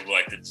posting that shit with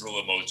like the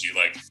drool emoji,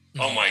 like,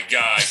 oh my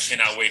god, I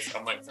cannot wait.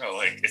 I'm like, bro,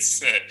 like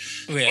it's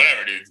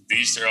whatever, dude.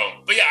 These are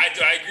all. But yeah,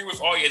 I agree with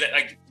all you that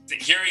like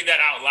hearing that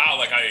out loud.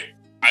 Like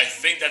I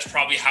think that's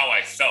probably how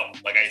I felt.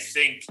 Like I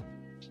think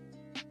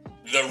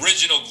the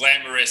original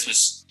Glamorous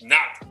was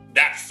not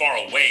that far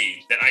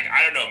away. That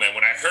I don't know, man.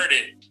 When I heard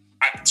it,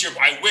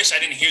 I wish I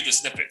didn't hear the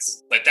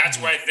snippets. Like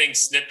that's where I think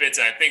snippets,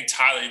 and I think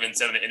Tyler even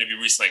said in an interview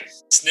recently, like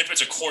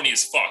snippets are corny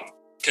as fuck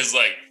because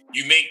like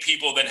you make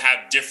people then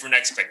have different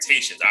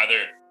expectations.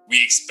 Either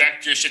we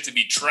expect your shit to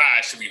be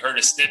trash, and we heard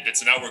a snippet,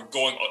 so now we're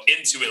going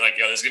into it like,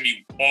 yo, this is gonna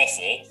be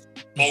awful,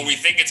 or we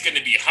think it's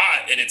gonna be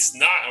hot and it's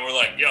not, and we're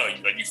like, yo,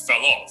 like you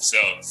fell off. So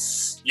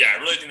yeah,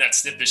 I really think that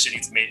snippet shit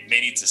may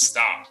need to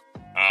stop.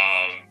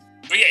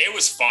 But yeah, it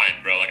was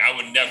fine, bro. Like I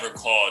would never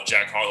call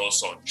Jack Harlow's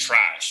song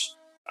trash.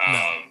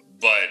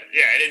 But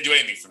yeah, it didn't do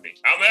anything for me.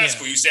 I mean, that's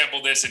cool. You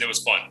sampled this and it was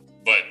fun.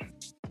 But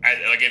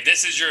like if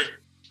this is your,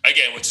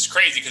 again, which is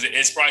crazy because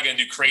it's probably going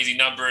to do crazy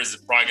numbers.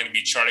 It's probably going to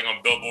be charting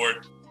on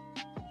Billboard,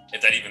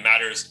 if that even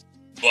matters.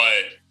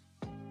 But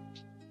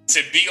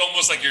to be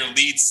almost like your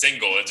lead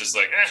single, it's just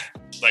like,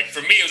 Like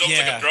for me, it was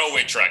almost like a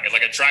throwaway track. It's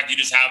like a track you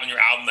just have on your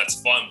album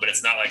that's fun, but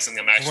it's not like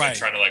something I'm actually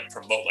trying to like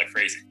promote like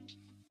crazy.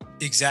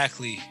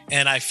 Exactly.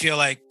 And I feel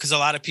like, because a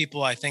lot of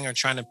people I think are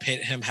trying to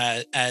pit him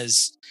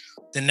as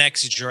the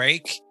next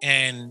Drake.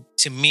 And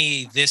to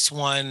me, this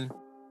one,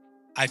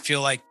 I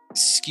feel like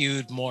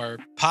skewed more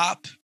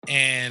pop.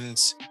 And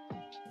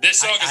this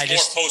song is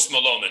more Post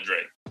Malone than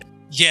Drake.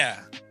 Yeah.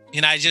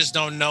 And I just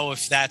don't know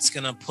if that's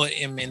going to put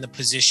him in the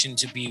position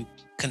to be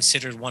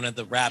considered one of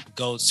the rap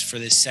goats for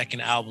this second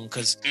album.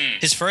 Because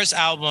his first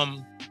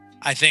album,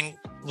 I think,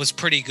 was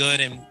pretty good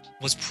and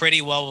was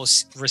pretty well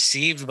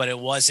received, but it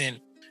wasn't,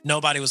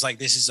 nobody was like,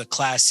 this is a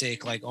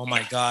classic. Like, oh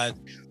my God,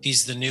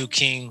 he's the new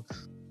king.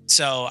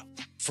 So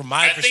from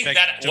my perspective,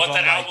 I think what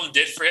that album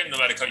did for him, no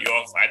matter to cut you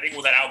off, I think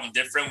what that album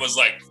did for him was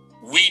like,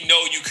 we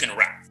know you can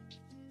rap.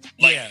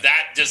 Like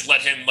that just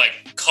let him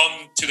like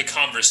come to the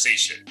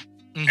conversation.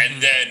 Mm-hmm.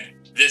 And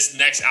then this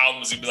next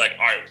album is gonna be like,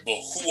 all right,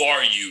 well, who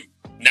are you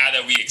now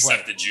that we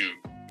accepted you?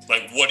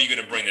 Like, what are you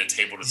gonna bring to the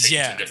table to take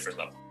it to a different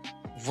level?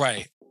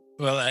 Right.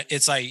 Well,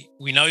 it's like,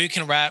 we know you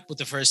can rap with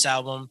the first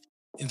album.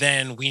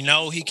 Then we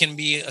know he can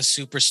be a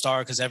superstar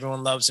because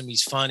everyone loves him.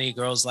 He's funny,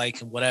 girls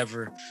like him,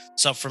 whatever.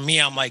 So for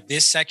me, I'm like,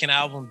 this second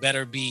album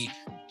better be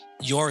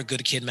your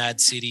Good Kid, Mad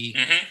City,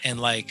 and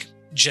like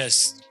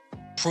just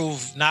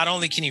prove not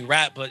only can you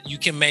rap, but you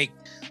can make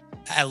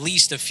at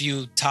least a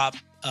few top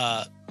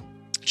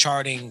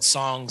charting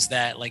songs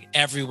that like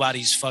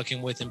everybody's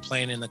fucking with and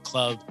playing in the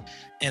club.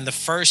 And the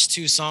first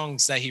two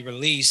songs that he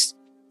released,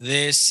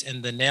 this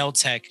and the Nail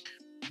Tech,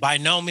 by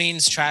no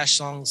means trash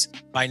songs,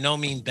 by no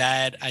means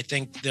bad. I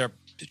think they're,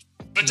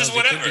 but just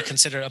they could be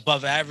considered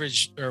above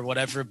average or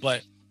whatever.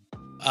 But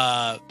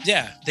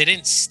they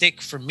didn't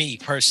stick for me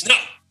personally.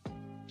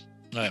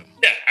 No,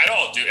 yeah, at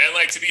all, dude. And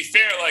like, to be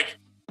fair, like,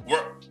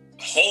 we're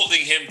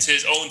holding him to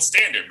his own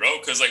standard, bro.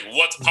 Because like,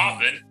 what's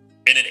popping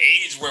in an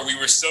age where we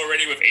were still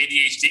ready with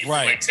ADHD from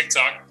like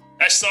TikTok?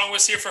 That song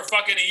was here for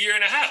fucking a year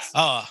and a half.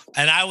 Oh,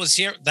 and I was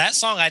here. That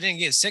song I didn't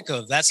get sick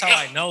of. That's how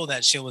I know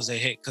that shit was a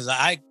hit, because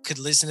I could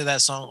listen to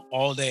that song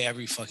all day,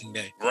 every fucking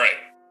day. Right.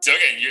 So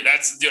again,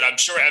 dude, I'm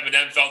sure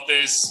Eminem felt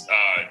this.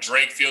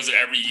 Drake feels it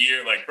every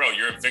year. Like, bro,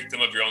 you're a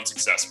victim of your own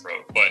success, bro.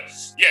 But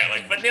yeah,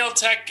 like, but Nail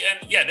Tech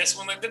and this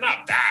one, like, they're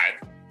not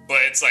bad. But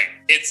it's like,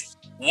 it's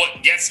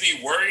what gets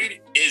me worried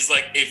is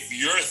like, if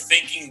you're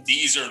thinking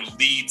these are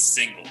lead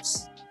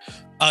singles.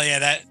 Oh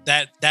yeah,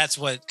 that's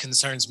what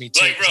concerns me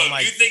too. Like, bro,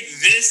 you think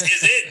this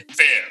is it,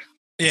 fam?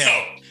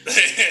 Yeah,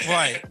 no.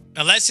 Right.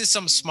 Unless it's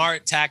some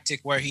smart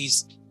tactic where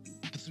he's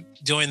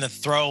doing the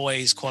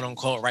throwaways, quote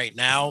unquote, right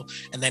now,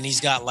 and then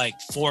he's got like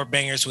 4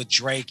 bangers with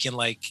Drake and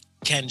like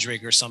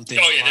Kendrick or something.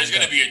 Oh yeah, there's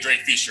gonna be a Drake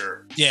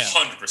feature. Yeah,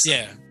 100%.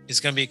 Yeah, it's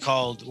gonna be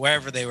called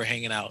Wherever They Were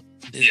Hanging Out.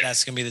 Yeah.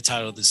 That's gonna be the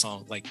title of the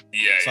song, like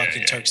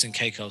fucking Turks and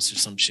Caicos or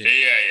some shit.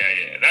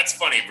 Yeah. That's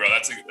funny, bro.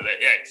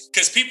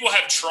 Because people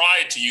have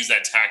tried to use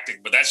that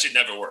tactic, but that shit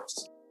never works.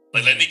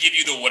 Like, let me give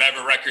you the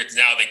whatever records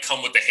now, then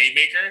come with the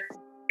haymaker.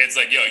 It's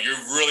like, yo, you're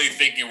really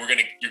thinking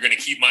you're gonna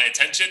keep my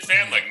attention,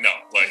 fam? Like, no,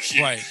 like,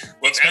 right.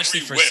 Especially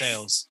for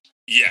sales.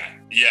 Yeah.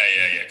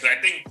 Because I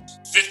think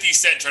 50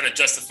 Cent tried to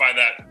justify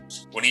that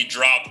when he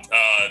dropped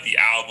the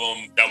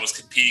album that was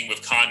competing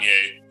with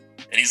Kanye.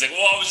 And he's like,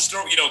 well, I was just,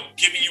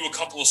 giving you a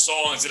couple of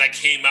songs, and I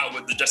came out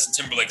with the Justin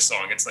Timberlake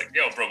song. It's like,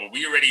 yo, bro, but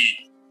we already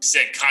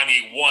said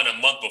Kanye won a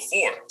month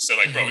before. So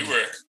like, bro, we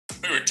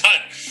were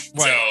done. Right.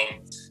 So,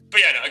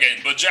 but yeah, no, again,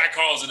 but Jack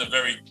Harlow's in a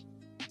very,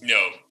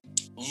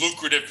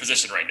 lucrative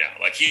position right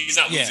now. Like, he's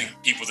not losing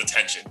people's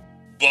attention,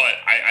 but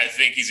I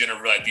think he's going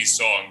to realize these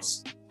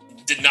songs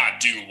did not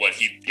do what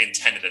he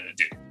intended them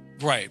to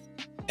do. Right.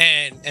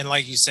 And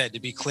like you said, to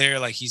be clear,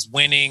 like, he's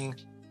winning.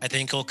 I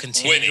think he'll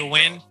continue to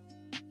win. Bro.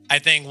 I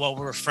think what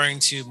we're referring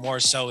to more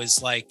so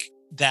is like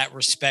that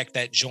respect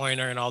that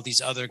Joyner and all these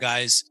other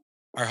guys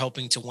are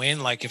hoping to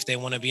win. Like, if they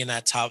want to be in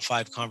that top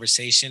 5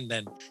 conversation,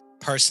 then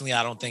personally,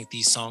 I don't think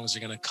these songs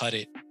are going to cut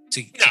it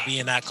to be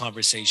in that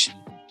conversation,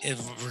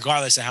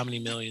 regardless of how many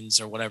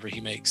millions or whatever he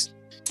makes.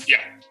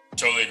 Yeah,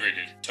 totally agree,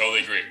 dude.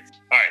 Totally agree.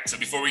 All right, so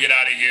before we get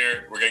out of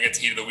here, we're going to get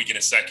to Heat of the Week in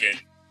a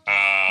second.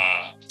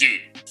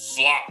 Dude,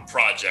 flop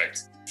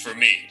project for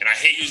me. And I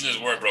hate using this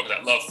word, bro, because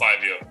I love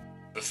Fivio.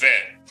 But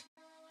fam,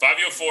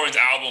 Fivio Foreign's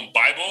album,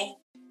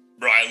 Bible,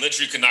 bro, I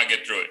literally could not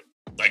get through it.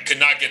 Like, could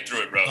not get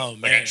through it, bro. Oh,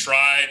 like, I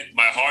tried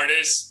my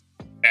hardest,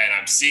 and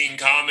I'm seeing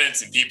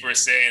comments, and people are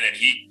saying that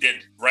he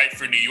did right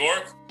for New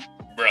York.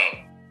 Bro,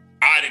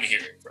 I didn't hear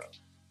it, bro.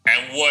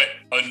 And what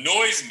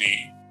annoys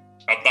me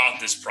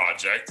about this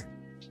project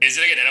is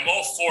that, again, and I'm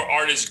all for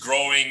artists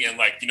growing, and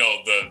like, the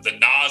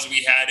Nas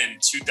we had in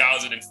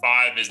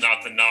 2005 is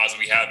not the Nas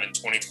we have in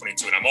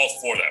 2022, and I'm all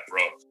for that,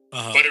 bro.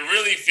 But it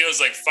really feels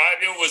like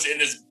Fivio was in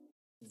this,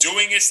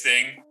 doing his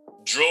thing,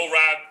 drill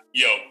rap,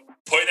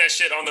 putting that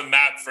shit on the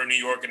map for New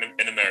York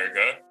and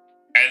America.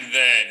 And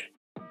then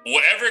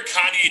whatever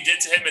Kanye did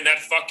to him in that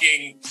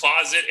fucking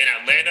closet in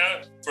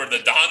Atlanta for the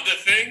Donda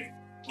thing,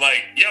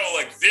 like,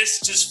 this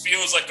just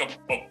feels like a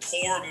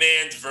poor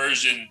man's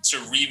version to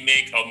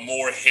remake a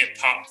more hip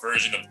hop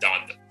version of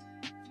Donda.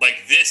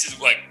 Like, this is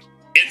like,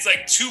 it's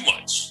like too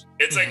much.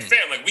 It's like,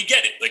 fam, like we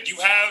get it. Like you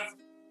have,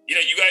 you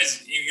know, you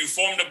guys, you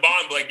formed a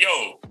bond, but like,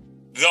 yo,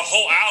 the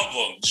whole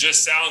album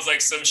just sounds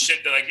like some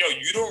shit that like, yo,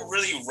 you don't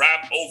really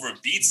rap over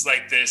beats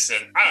like this.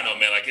 And I don't know,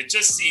 man, like it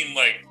just seemed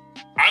like,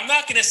 I'm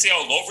not going to say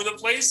all over the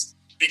place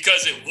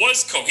because it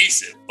was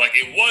cohesive. Like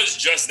it was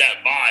just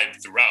that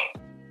vibe throughout.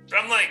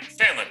 But I'm like,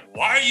 fam, like,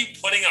 why are you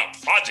putting out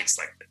projects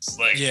like this?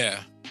 Like,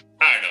 yeah,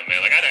 I don't know,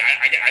 man. Like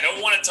I don't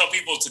want to tell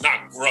people to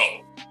not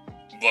grow,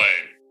 but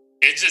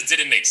it just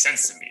didn't make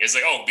sense to me. It's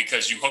like, oh,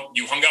 because you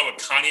hung out with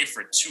Kanye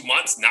for 2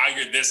 months, now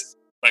you're this.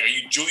 Like, are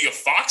you Julia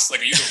Fox? Like,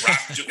 are you the rap?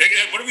 Like,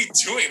 what are we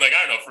doing? Like,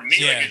 I don't know. For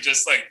me, like, it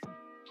just like,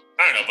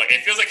 I don't know. But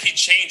it feels like he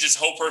changed his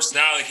whole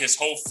personality, his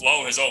whole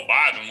flow, his whole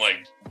vibe. I'm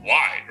like,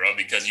 why, bro?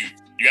 Because you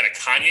got a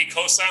Kanye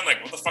co-sign?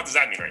 Like, what the fuck does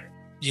that mean right now?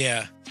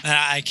 Yeah.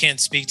 I can't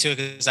speak to it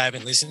because I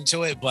haven't listened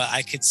to it, but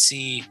I could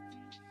see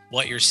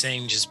what you're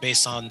saying just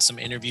based on some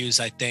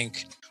interviews. I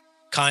think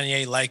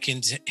Kanye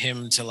likened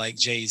him to like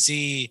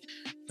Jay-Z,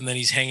 and then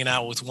he's hanging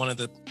out with one of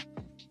the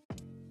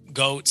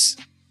GOATs,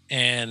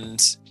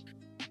 and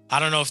I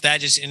don't know if that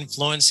just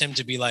influenced him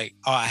to be like,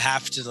 oh, I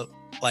have to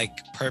like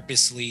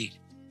purposely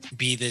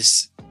be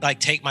this, like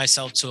take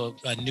myself to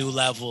a new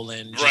level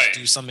and just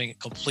do something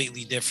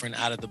completely different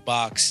out of the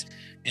box.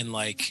 And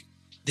like,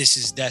 this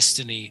is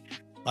destiny,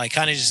 like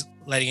kind of just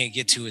letting it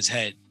get to his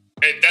head.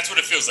 That's what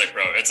it feels like,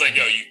 bro. It's like,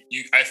 yo,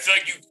 I feel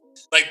like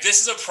like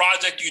this is a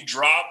project you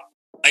drop.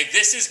 Like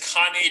this is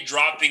Kanye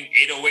dropping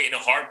 808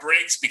 and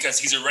Heartbreaks because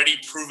he's already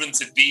proven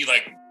to be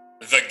like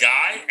the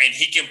guy and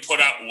he can put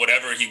out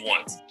whatever he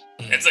wants.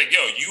 It's like, yo,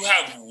 you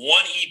have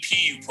one EP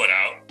you put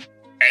out,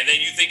 and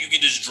then you think you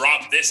can just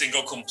drop this and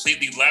go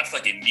completely left,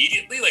 like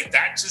immediately? Like,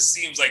 that just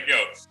seems like, yo,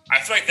 I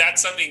feel like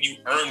that's something you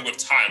earn with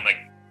time. Like,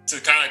 to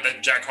kind of like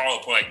that Jack Harlow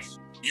point, like,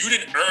 you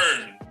didn't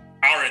earn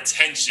our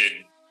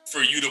attention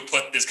for you to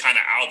put this kind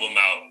of album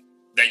out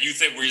that you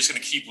think we're just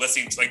going to keep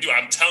listening to. Like, dude,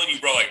 I'm telling you,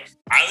 bro, like,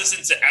 I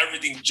listened to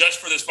everything just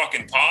for this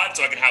fucking pod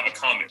so I can have a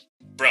comment.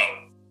 Bro,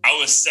 I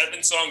was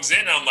 7 songs in,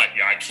 and I'm like,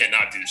 yo, I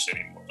cannot do this shit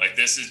anymore. Like,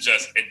 this is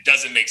just, it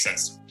doesn't make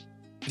sense to me.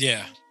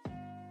 Yeah,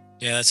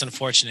 that's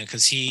unfortunate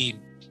because he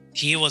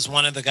was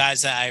one of the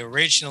guys that I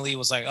originally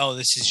was like, oh,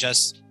 this is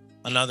just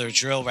another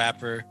drill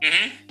rapper.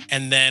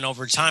 And then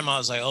over time, I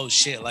was like, oh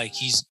shit, like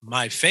he's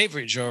my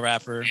favorite drill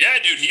rapper. Yeah,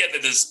 dude, he had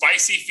the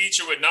spicy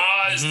feature with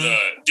Nas.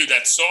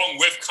 That song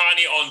with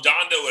Kanye on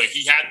Donda, like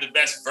he had the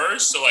best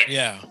verse. So like,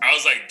 I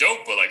was like,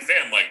 dope, but like,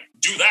 fam, like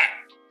do that.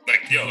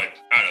 Like, yo, like,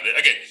 I don't know.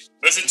 Again,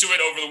 listen to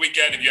it over the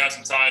weekend. If you have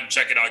some time,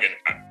 check it out again.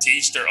 To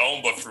each their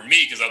own. But for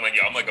me, because I'm like,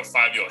 yo, I'm like a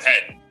 5-year-old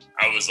head.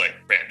 I was like,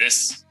 man,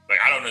 this, like,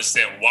 I don't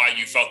understand why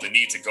you felt the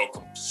need to go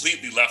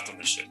completely left on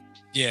this shit.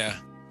 Yeah,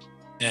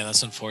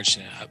 that's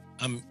unfortunate.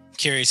 I'm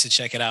curious to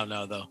check it out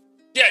now, though.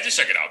 Yeah, just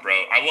check it out, bro.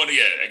 I want to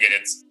again,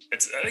 it's I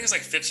think it's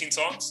like 15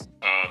 songs.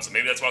 So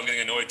maybe that's why I'm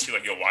getting annoyed too.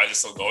 Like, yo, why is it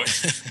still going?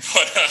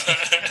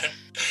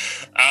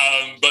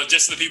 But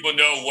just so the people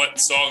know what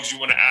songs you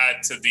want to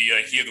add to the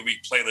Hear the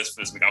Week playlist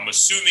for this week. I'm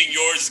assuming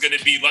yours is going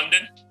to be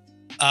London.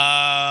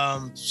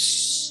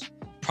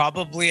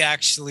 Probably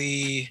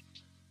actually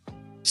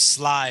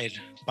Slide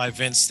by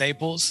Vince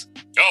Staples.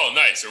 Oh,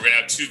 nice. So we're gonna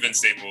have 2 Vince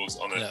Staples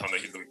on the Hear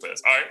the Week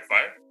playlist. All right,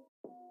 fire.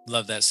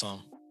 Love that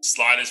song.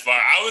 Slide is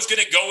fire. I was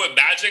gonna go with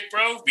Magic,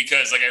 bro,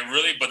 because like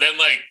but then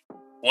like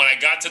when I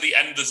got to the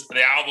end of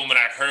the album and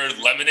I heard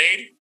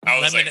Lemonade, I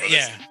was like,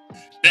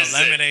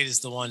 Lemonade is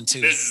the one too.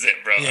 This is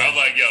it, bro. Yeah. I'm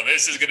like, yo,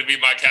 this is gonna be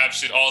my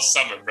caption all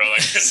summer, bro. Like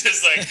this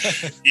is like,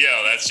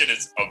 yo, that shit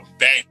is a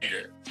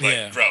banger.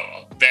 Like, bro,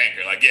 a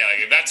banger. Like, yeah,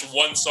 like if that's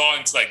one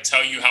song to like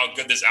tell you how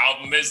good this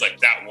album is, like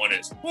that one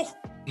is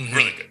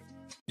really good.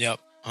 Yep,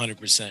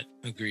 100%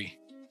 agree.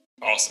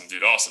 Awesome,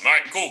 dude. Awesome. All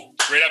right, cool.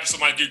 Great episode,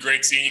 my dude.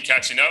 Great seeing you,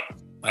 catching up.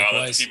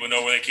 Let the people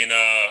know where they can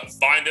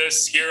find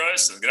us, hear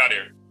us, and get out of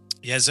here.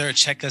 Yes, sir.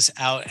 Check us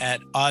out at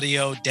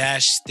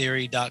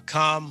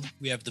audio-theory.com.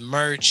 We have the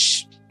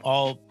merch,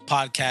 all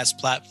podcast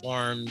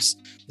platforms,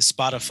 the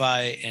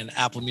Spotify and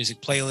Apple Music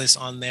playlists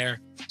on there.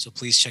 So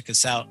please check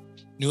us out.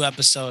 New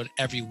episode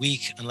every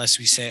week, unless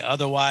we say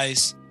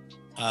otherwise.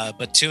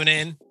 But tune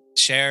in,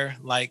 share,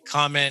 like,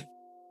 comment,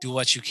 do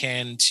what you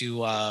can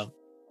to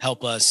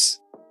help us,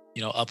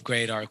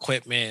 upgrade our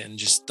equipment and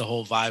just the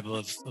whole vibe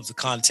of the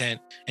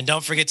content. And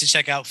don't forget to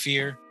check out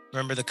Fear.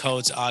 Remember the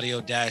code's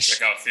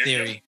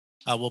audio-theory.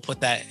 We'll put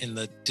that in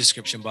the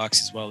description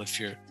box as well if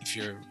you're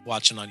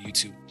watching on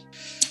YouTube.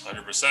 100%. All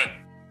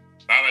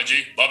right, my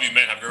G. Love you,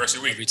 man. Have a good rest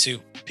of your week. Love you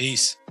too.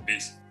 Peace.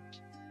 Peace.